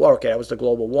 Global, okay, that was the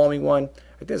global warming one.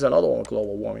 I think there's another one with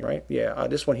global warming, right? Yeah,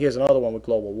 this one here is another one with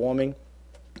global warming.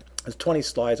 There's 20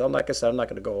 slides. Like I said, I'm not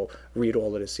going to go read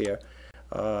all of this here.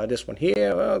 This one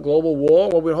here, global war.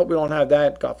 Well, we hope we don't have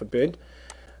that, God forbid.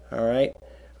 All right.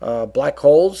 Black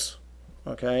holes.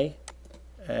 Okay.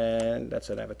 And that's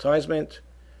an advertisement.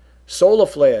 Solar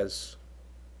flares.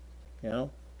 You know,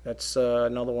 that's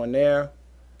another one there.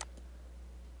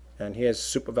 And here's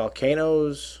super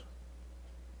volcanoes.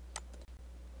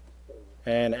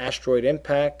 And asteroid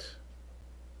impact.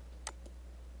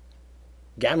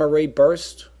 Gamma ray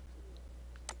burst.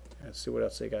 Let's see what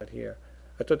else they got here.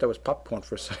 I thought that was popcorn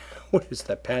for a second. What is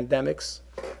that? Pandemics?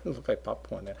 It looks like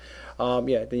popcorn there.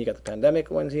 Yeah, then you got the pandemic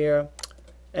ones here.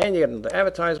 And you got another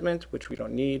advertisement, which we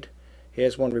don't need.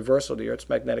 Here's one, reversal of the Earth's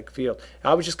magnetic field.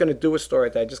 I was just going to do a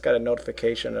story that I just got a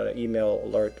notification, an email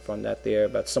alert from that there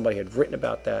about somebody had written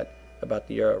about that, about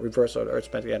the reversal of the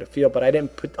Earth's magnetic field. But I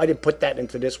didn't put that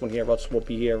into this one here, else we'll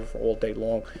be here for all day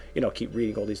long. You know, keep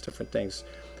reading all these different things.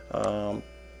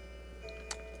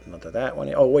 Not that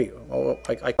one. Oh wait,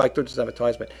 I clicked through this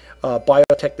advertisement.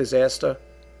 Biotech disaster.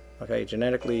 Okay,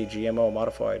 genetically GMO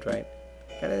modified, right?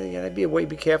 Gotta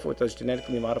be careful with those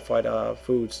genetically modified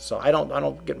foods. So I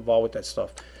don't get involved with that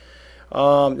stuff.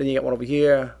 Then you got one over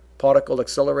here. Particle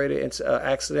accelerator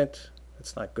accident.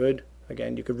 That's not good.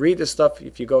 Again, you could read this stuff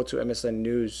if you go to MSN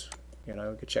News. You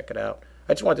know, you could check it out.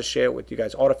 I just wanted to share it with you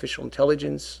guys. Artificial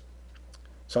intelligence.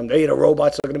 Someday the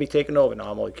robots are going to be taking over. No,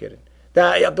 I'm only kidding.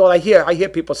 But I hear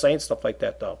people saying stuff like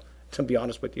that though. To be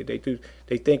honest with you,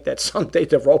 they think that someday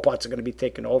the robots are going to be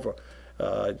taking over.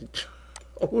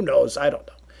 Who knows? I don't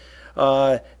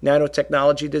know.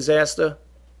 Nanotechnology disaster.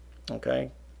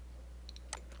 Okay.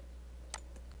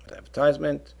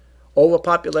 Advertisement.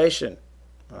 Overpopulation.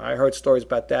 I heard stories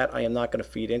about that. I am not going to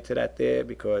feed into that there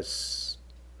because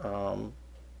I'm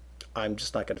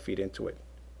just not going to feed into it.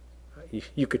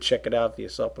 You could check it out for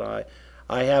yourself, but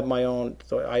I have my own.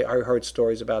 I heard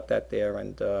stories about that there,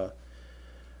 and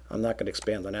I'm not going to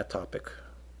expand on that topic.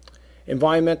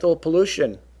 Environmental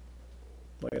pollution.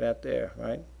 Look at that there,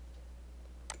 right?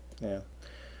 Yeah.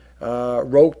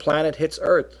 Rogue planet hits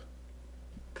Earth.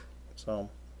 So,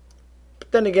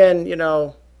 but then again, you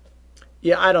know,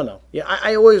 yeah, I don't know. Yeah,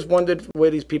 I always wondered where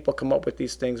these people come up with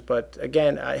these things, but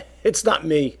again, it's not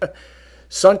me.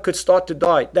 Sun could start to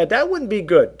die. That wouldn't be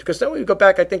good, because then we go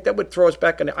back. I think that would throw us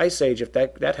back in the ice age if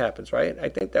that happens, right? I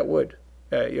think that would.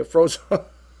 You're frozen.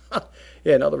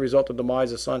 Yeah, another result of the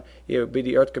demise of the sun. It would be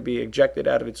the Earth could be ejected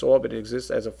out of its orbit. It exists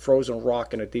as a frozen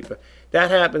rock in a deeper. That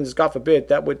happens, God forbid.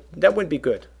 That wouldn't be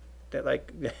good.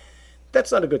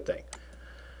 That's not a good thing.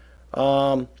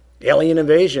 Alien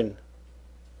invasion.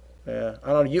 Yeah,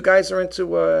 I don't know. You guys are into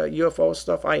UFO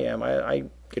stuff. I am. I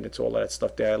get into all that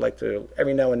stuff there. I like to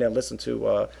every now and then listen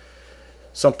to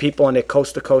some people on their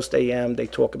Coast to Coast AM. They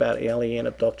talk about alien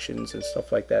abductions and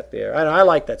stuff like that there. I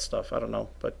like that stuff. I don't know,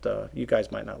 but you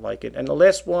guys might not like it. And the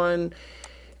last one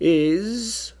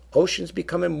is oceans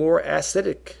becoming more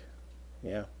acidic.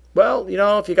 Yeah. Well, you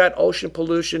know, if you got ocean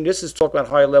pollution, this is talking about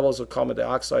higher levels of carbon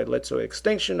dioxide led to an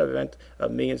extinction event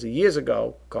of millions of years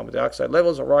ago. Carbon dioxide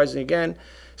levels are rising again.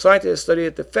 Scientists study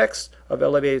the effects of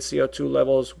elevated CO2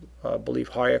 levels, believe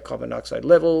higher carbon dioxide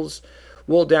levels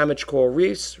will damage coral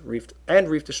reefs, reef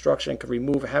destruction, can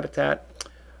remove habitat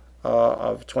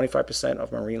of 25%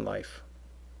 of marine life.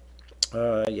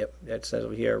 Yep, it says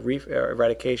over here, reef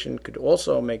eradication could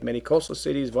also make many coastal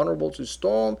cities vulnerable to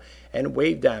storm and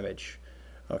wave damage.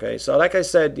 Okay, so like I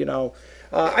said, you know,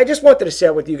 I just wanted to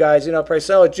share with you guys, you know, probably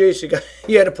say, oh, geez,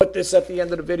 you had to put this at the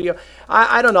end of the video.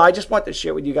 I don't know. I just wanted to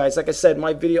share with you guys. Like I said,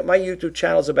 my YouTube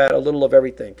channel is about a little of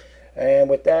everything. And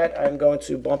with that, I'm going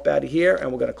to bump out of here,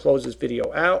 and we're going to close this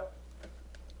video out.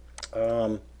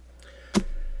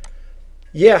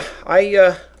 Yeah,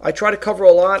 I try to cover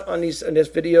a lot on these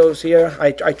videos here.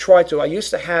 I try to. I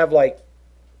used to have like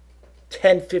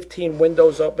 10, 15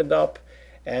 windows opened up.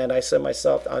 And I said to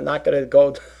myself, I'm not going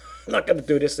to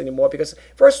do this anymore, because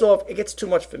first off, it gets too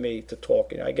much for me to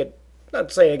talk. You know,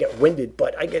 not saying I get winded,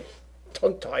 but I get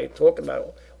tongue-tied talking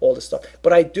about all this stuff.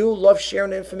 But I do love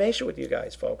sharing information with you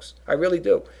guys, folks. I really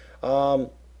do. And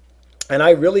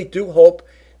I really do hope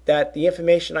that the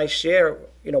information I share,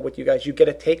 you know, with you guys, you get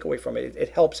a takeaway from it. It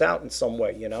helps out in some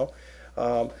way, you know.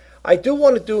 I do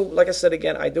want to do, like I said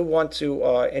again, I do want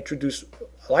to introduce,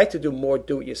 I like to do more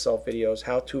do-it-yourself videos,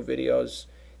 how-to videos.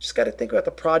 Just got to think about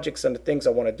the projects and the things I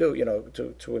want to do, you know,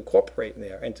 to incorporate in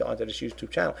there onto this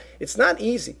YouTube channel. It's not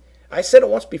easy. I said it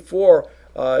once before.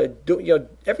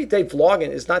 Everyday vlogging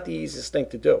is not the easiest thing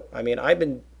to do. I mean, I've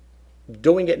been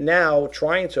doing it now,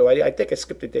 trying to. I think I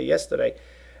skipped a day yesterday,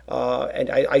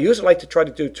 and I usually like to try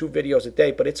to do 2 videos a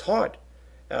day, but it's hard.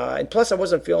 And plus, I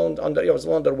wasn't feeling I was a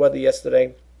little under the weather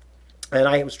yesterday. And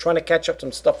I was trying to catch up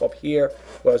some stuff up here.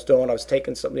 What I was doing, I was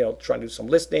taking some, you know, trying to do some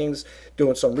listings,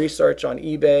 doing some research on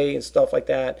eBay and stuff like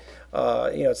that.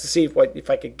 You know, to see if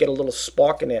I could get a little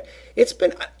spark in there. It's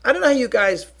been, I don't know how you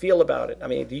guys feel about it. I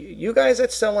mean, you guys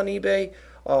that sell on eBay,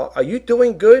 are you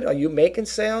doing good? Are you making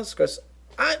sales? Because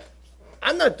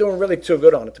I'm not doing really too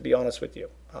good on it, to be honest with you.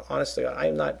 Honestly,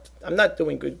 I'm not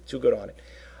doing too good on it.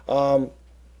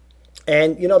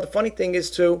 And you know, the funny thing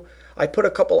is too, I put a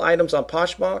couple items on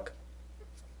Poshmark.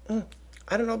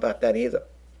 I don't know about that either.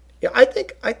 Yeah, I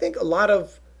think a lot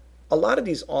of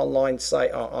these online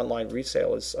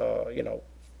resellers, you know,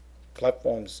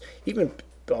 platforms, even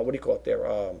what do you call it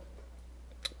there,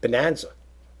 Bonanza.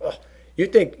 Oh, you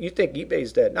think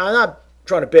eBay's dead? Now, I'm not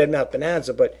trying to badmouth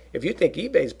Bonanza, but if you think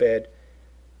eBay's bad,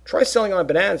 try selling on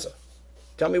Bonanza.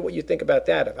 Tell me what you think about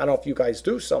that. I don't know if you guys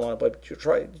do sell on it, but you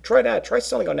try that. Try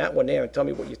selling on that one there, and tell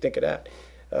me what you think of that.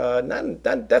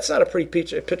 That's not a pretty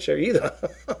picture either.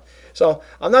 So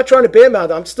I'm not trying to badmouth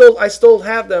them. I still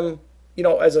have them, you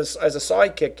know, as a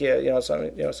sidekick here. You know,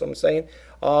 so I'm saying.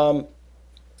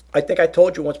 I think I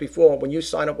told you once before, when you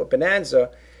sign up with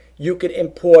Bonanza, you could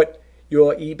import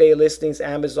your eBay listings,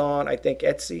 Amazon, I think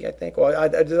Etsy, or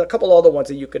there's a couple other ones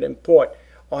that you could import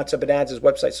onto Bonanza's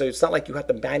website. So it's not like you have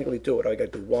to manually do it. Oh, I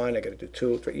got to do one, I got to do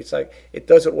two, three. It's like it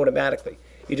does it automatically.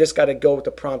 You just got to go with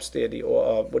the prompts there,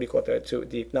 what do you call it, to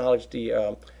acknowledge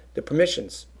the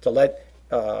permissions to let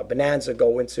Bonanza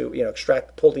go into,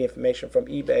 extract, pull the information from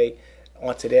eBay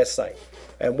onto their site.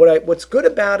 And what's good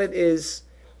about it is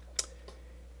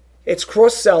it's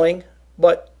cross-selling,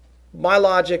 but my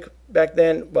logic back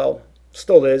then, well,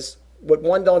 still is, what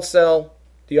one don't sell,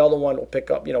 the other one will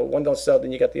pick up. One don't sell,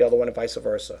 then you get the other one, and vice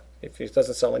versa. If it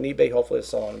doesn't sell on eBay, hopefully it'll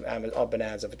sell on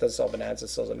Bonanza. If it doesn't sell on Bonanza, it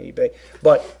sells on eBay.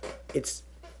 But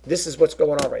this is what's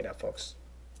going on right now, folks,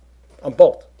 on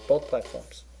both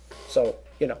platforms. So,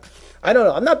 I don't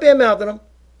know. I'm not bad-mouthing them.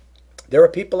 There are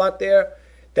people out there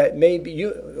that may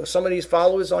be, some of these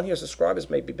followers on here, subscribers,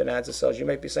 may be Bonanza sellers. You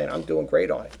may be saying, I'm doing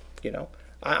great on it,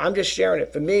 I'm just sharing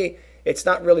it. For me, it's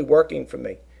not really working for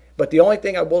me. But the only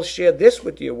thing I will share this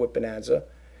with you with Bonanza,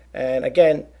 and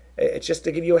again, it's just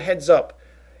to give you a heads up.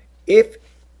 If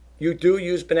you do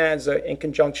use Bonanza in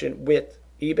conjunction with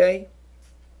eBay,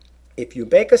 if you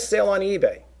make a sale on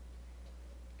eBay,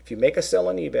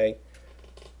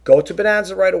 go to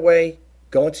Bonanza right away,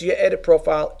 go into your edit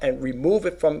profile, and remove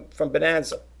it from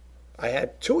Bonanza. I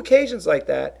had 2 occasions like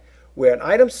that where an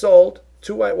item sold, on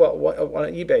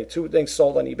eBay, 2 things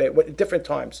sold on eBay at different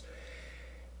times.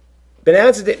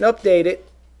 Bonanza didn't update it.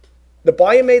 The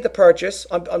buyer made the purchase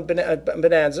on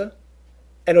Bonanza,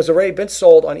 and it was already been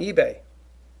sold on eBay.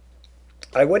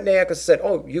 I went there because I said,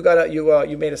 "Oh,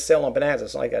 you made a sale on Bonanza,"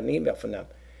 so I got an email from them.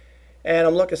 And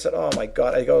I'm looking, I said, "Oh my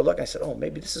God!" I go look, and I said, "Oh,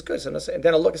 maybe this is good." And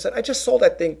then I look, I said, "I just sold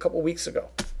that thing a couple of weeks ago,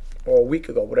 or a week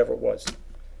ago, whatever it was."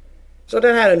 So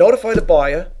then I had to notify the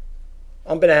buyer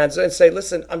on Bonanza and say,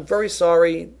 "Listen, I'm very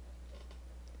sorry.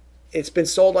 It's been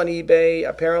sold on eBay.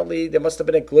 Apparently, there must have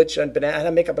been a glitch on Bonanza." I had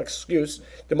to make up an excuse.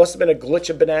 There must have been a glitch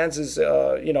in Bonanza's,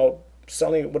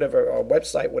 selling whatever, or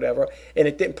website, whatever, and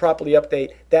it didn't properly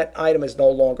update. That item is no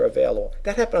longer available.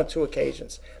 That happened on 2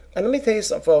 occasions. And let me tell you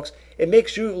something, folks. It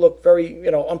makes you look very,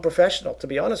 unprofessional, to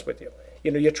be honest with you.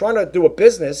 You're trying to do a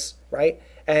business, right?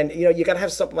 And, you got to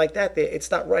have something like that there.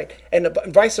 It's not right. And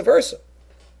vice versa,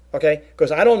 okay?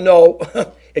 Because I don't know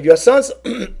if your son's,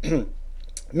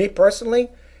 me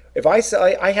personally, if I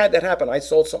had that happen, I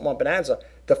sold something on Bonanza,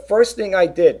 the first thing I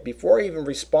did before I even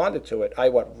responded to it, I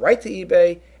went right to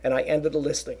eBay and I ended the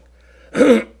listing.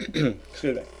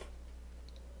 Excuse me.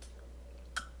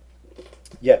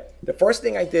 Yeah, the first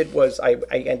thing I did was I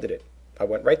ended it. I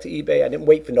went right to eBay. I didn't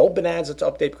wait for no Bonanza to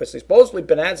update because supposedly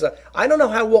Bonanza, I don't know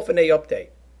how often they update.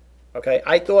 Okay,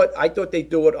 I thought they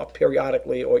do it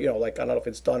periodically, or like I don't know if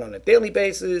it's done on a daily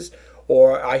basis,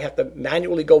 or I have to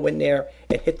manually go in there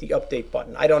and hit the update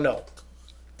button. I don't know.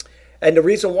 And the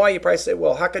reason why, you probably say,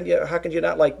 well, how can you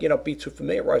not be too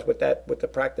familiarized with the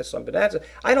practice on Bonanza?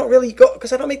 I don't really go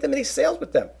because I don't make that many sales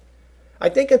with them. I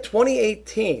think in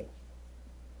 2018,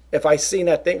 if I seen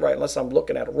that thing right, unless I'm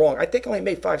looking at it wrong, I think I only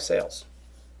made 5 sales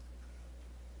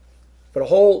for the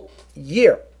whole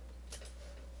year.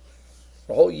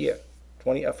 The whole year,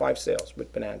 5 sales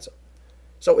with Bonanza.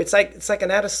 So it's like an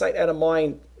out of sight, out of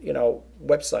mind,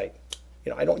 website.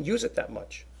 I don't use it that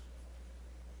much.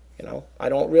 I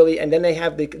don't really. And then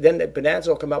the Bonanza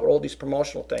will come out with all these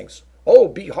promotional things. Oh,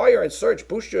 be higher in search,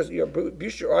 boost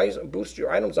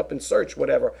your items up in search,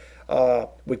 whatever.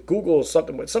 With Google,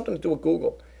 something to do with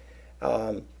Google.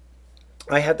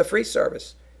 I had the free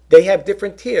service. They have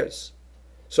different tiers.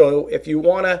 So if you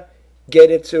want to get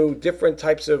into different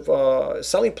types of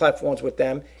selling platforms with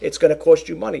them, it's going to cost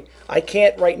you money. I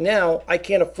can't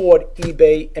afford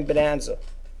eBay and Bonanza.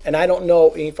 And I don't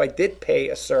know if I did pay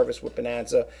a service with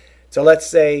Bonanza. So let's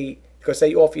say, because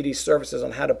they offer you these services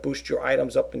on how to boost your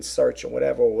items up in search or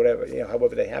whatever,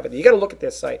 however they have it. You got to look at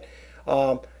their site.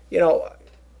 What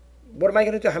am I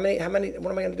going to do? What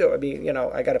am I going to do? I mean,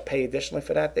 I got to pay additionally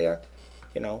for that there.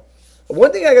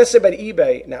 One thing I got to say about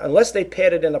eBay, now, unless they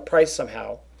paid it in the price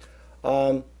somehow,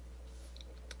 when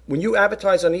you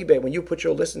advertise on eBay, when you put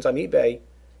your listings on eBay,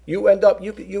 you end up,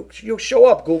 you show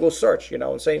up Google search,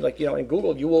 and saying in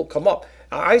Google, you will come up.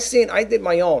 I did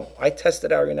my own. I test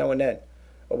it every now and then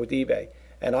with eBay.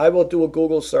 And I will do a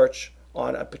Google search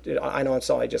on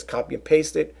I just copy and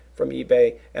paste it from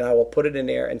eBay, and I will put it in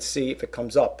there and see if it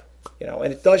comes up,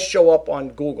 and it does show up on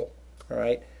Google, all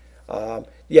right?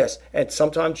 Yes, and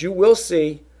sometimes you will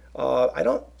see,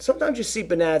 sometimes you see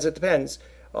Bonanza, it depends,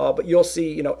 but you'll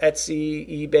see,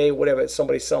 Etsy, eBay, whatever,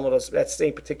 somebody's selling that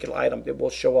same particular item, it will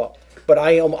show up. But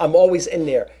I'm always in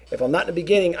there. If I'm not in the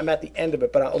beginning, I'm at the end of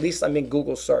it, but at least I'm in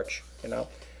Google search,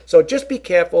 So just be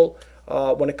careful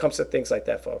when it comes to things like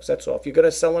that, folks. That's all. If you're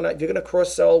going to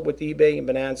cross-sell with eBay and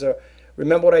Bonanza,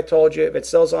 remember what I told you. If it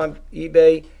sells on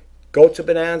eBay, go to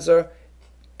Bonanza,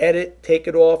 edit, take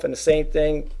it off, and the same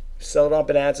thing, sell it on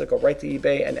Bonanza, go right to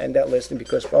eBay and end that listing,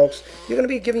 because, folks, you're going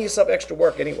to be giving yourself extra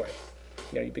work anyway.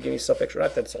 You know, you're giving yourself extra.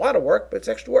 Not that it's a lot of work, but it's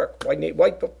extra work.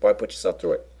 Why put yourself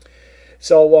through it?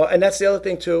 So, and that's the other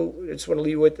thing too. I just want to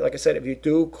leave you with, like I said, if you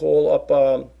do call up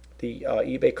the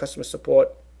eBay customer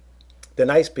support, they're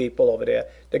nice people over there.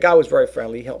 The guy was very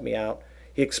friendly. He helped me out.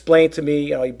 He explained to me,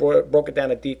 you know, he broke it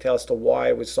down in detail as to why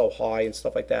it was so high and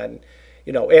stuff like that. And,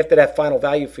 you know, after that final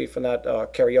value fee from that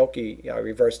karaoke, you know, I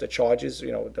reversed the charges,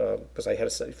 you know, because I had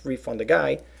to refund the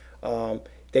guy.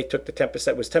 They took the 10%.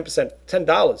 It was 10%,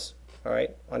 $10, all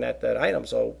right, on that item.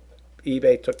 So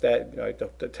eBay took that, you know,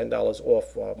 the $10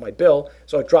 off my bill.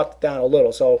 So it dropped it down a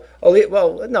little. So,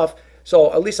 well, enough.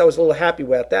 So at least I was a little happy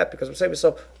with that, because I'm saying to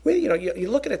myself, well, you know, you're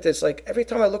looking at this, like every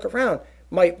time I look around,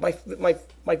 my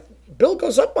bill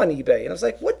goes up on eBay. And I was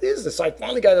like, what is this? I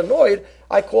finally got annoyed.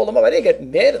 I called him up. I didn't get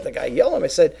mad at the guy, yell at him. I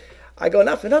said,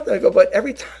 not for nothing. I go, but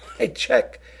every time I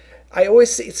check, I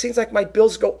always see, it seems like my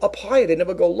bills go up higher. They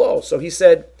never go low. So he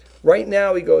said, right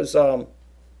now, he goes,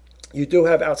 you do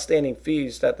have outstanding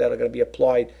fees that are going to be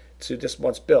applied to this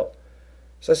month's bill.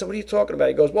 So I said, what are you talking about?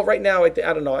 He goes, well, right now, I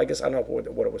don't know. I guess I don't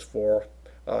know what it was for.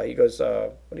 He goes,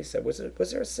 what he said, was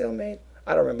there a sale made?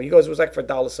 I don't remember. He goes, it was like for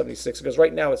 $1.76. He goes,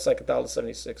 right now it's like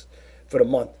 $1.76 for the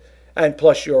month, and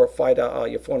plus your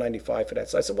 $4.95 for that.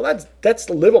 So I said, well, that's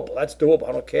livable. That's doable.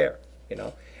 I don't care, you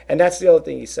know. And that's the other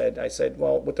thing he said. I said,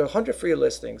 well, with the 100 free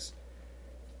listings,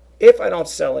 if I don't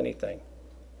sell anything,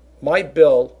 my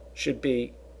bill should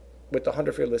be, with the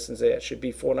 100 free listings there, it should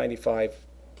be $4.95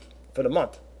 for the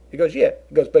month. He goes, yeah.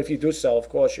 He goes, but if you do sell, of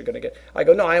course, you're going to get. I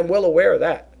go, no, I am well aware of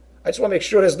that. I just want to make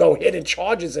sure there's no hidden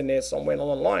charges in there somewhere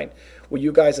along the line where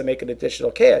you guys are making additional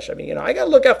cash. I mean, you know, I got to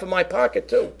look out for my pocket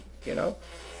too, you know.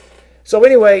 So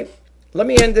anyway, let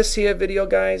me end this here video,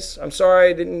 guys. I'm sorry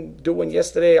I didn't do one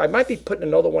yesterday. I might be putting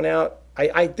another one out.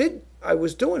 I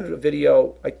was doing a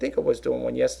video. I think I was doing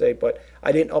one yesterday, but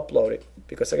I didn't upload it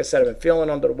because, like I said, I've been feeling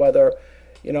under the weather.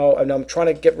 You know, and I'm trying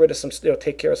to get rid of some, you know,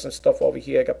 take care of some stuff over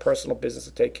here. I got personal business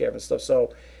to take care of and stuff.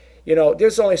 So, you know,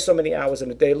 there's only so many hours in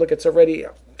a day. Look, it's already,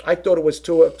 I thought it was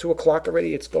 2 o'clock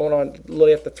already. It's going on a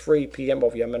little after 3 p.m.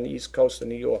 over here. I'm on the East Coast of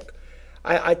New York.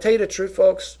 I tell you the truth,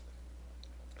 folks,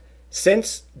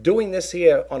 since doing this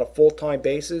here on a full-time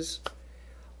basis,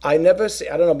 I never see,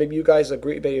 I don't know, maybe you guys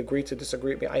may agree to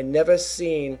disagree with me. I never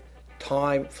seen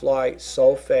time fly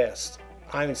so fast.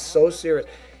 I'm so serious.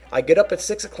 I get up at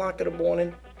 6 o'clock in the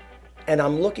morning, and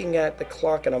I'm looking at the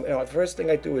clock, and the first thing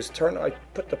I do is I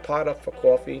put the pot up for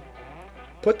coffee,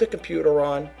 put the computer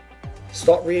on,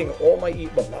 start reading all my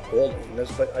well, not all the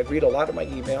emails, but I read a lot of my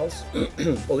emails,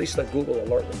 at least the Google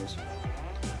alert ones.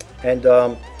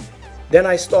 And then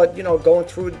I start, you know, going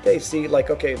through the day, see, like,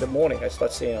 okay, the morning, I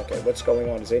start seeing, okay, what's going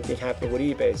on? Is anything happening with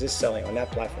eBay? Is this selling on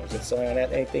that platform? Is it selling on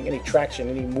that? Anything, any traction,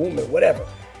 any movement, whatever.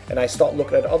 And I start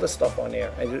looking at other stuff on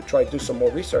there and try to do some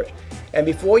more research. And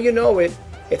before you know it,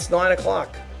 it's 9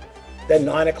 o'clock. Then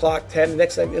 9 o'clock, 10.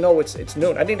 Next thing you know, it's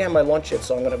noon. I didn't have my lunch yet,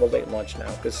 so I'm going to have a late lunch now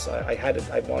because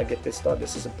I want to get this done.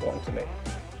 This is important to me,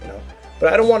 you know.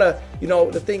 But I don't want to, you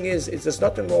know, the thing is there's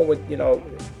nothing wrong with, you know,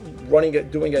 doing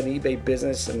an eBay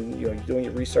business and, you know, doing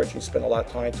your research and you spend a lot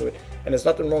of time to it. And there's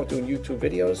nothing wrong with doing YouTube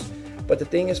videos. But the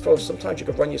thing is, folks, sometimes you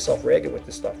can run yourself ragged with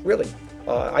this stuff. Really.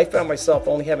 I found myself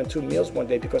only having 2 meals one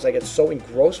day because I get so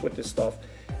engrossed with this stuff.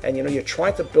 And, you know, you're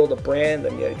trying to build a brand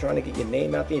and you're trying to get your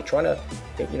name out there. You're trying to,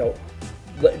 you know,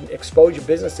 expose your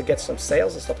business to get some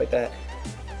sales and stuff like that.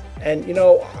 And, you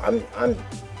know, I'm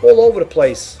all over the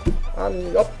place.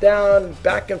 I'm up, down,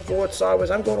 back and forth,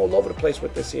 sideways. I'm going all over the place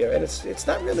with this here. And it's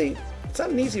not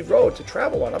an easy road to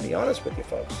travel on. I'll be honest with you,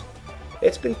 folks.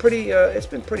 It's been pretty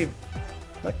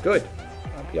not good.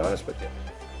 I'll be honest with you.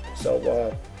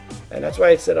 So, and that's why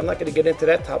I said I'm not going to get into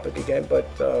that topic again. But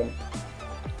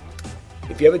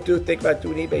if you ever do think about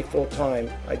doing eBay full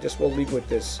time, I just will leave with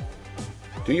this: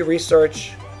 do your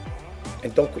research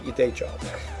and don't quit your day job.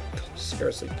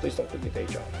 Seriously, please don't quit your day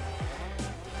job.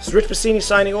 This is Rich Pasini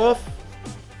signing off.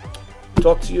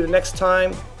 Talk to you the next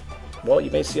time. Well, you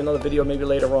may see another video maybe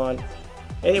later on.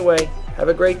 Anyway, have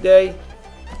a great day.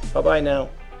 Bye-bye now.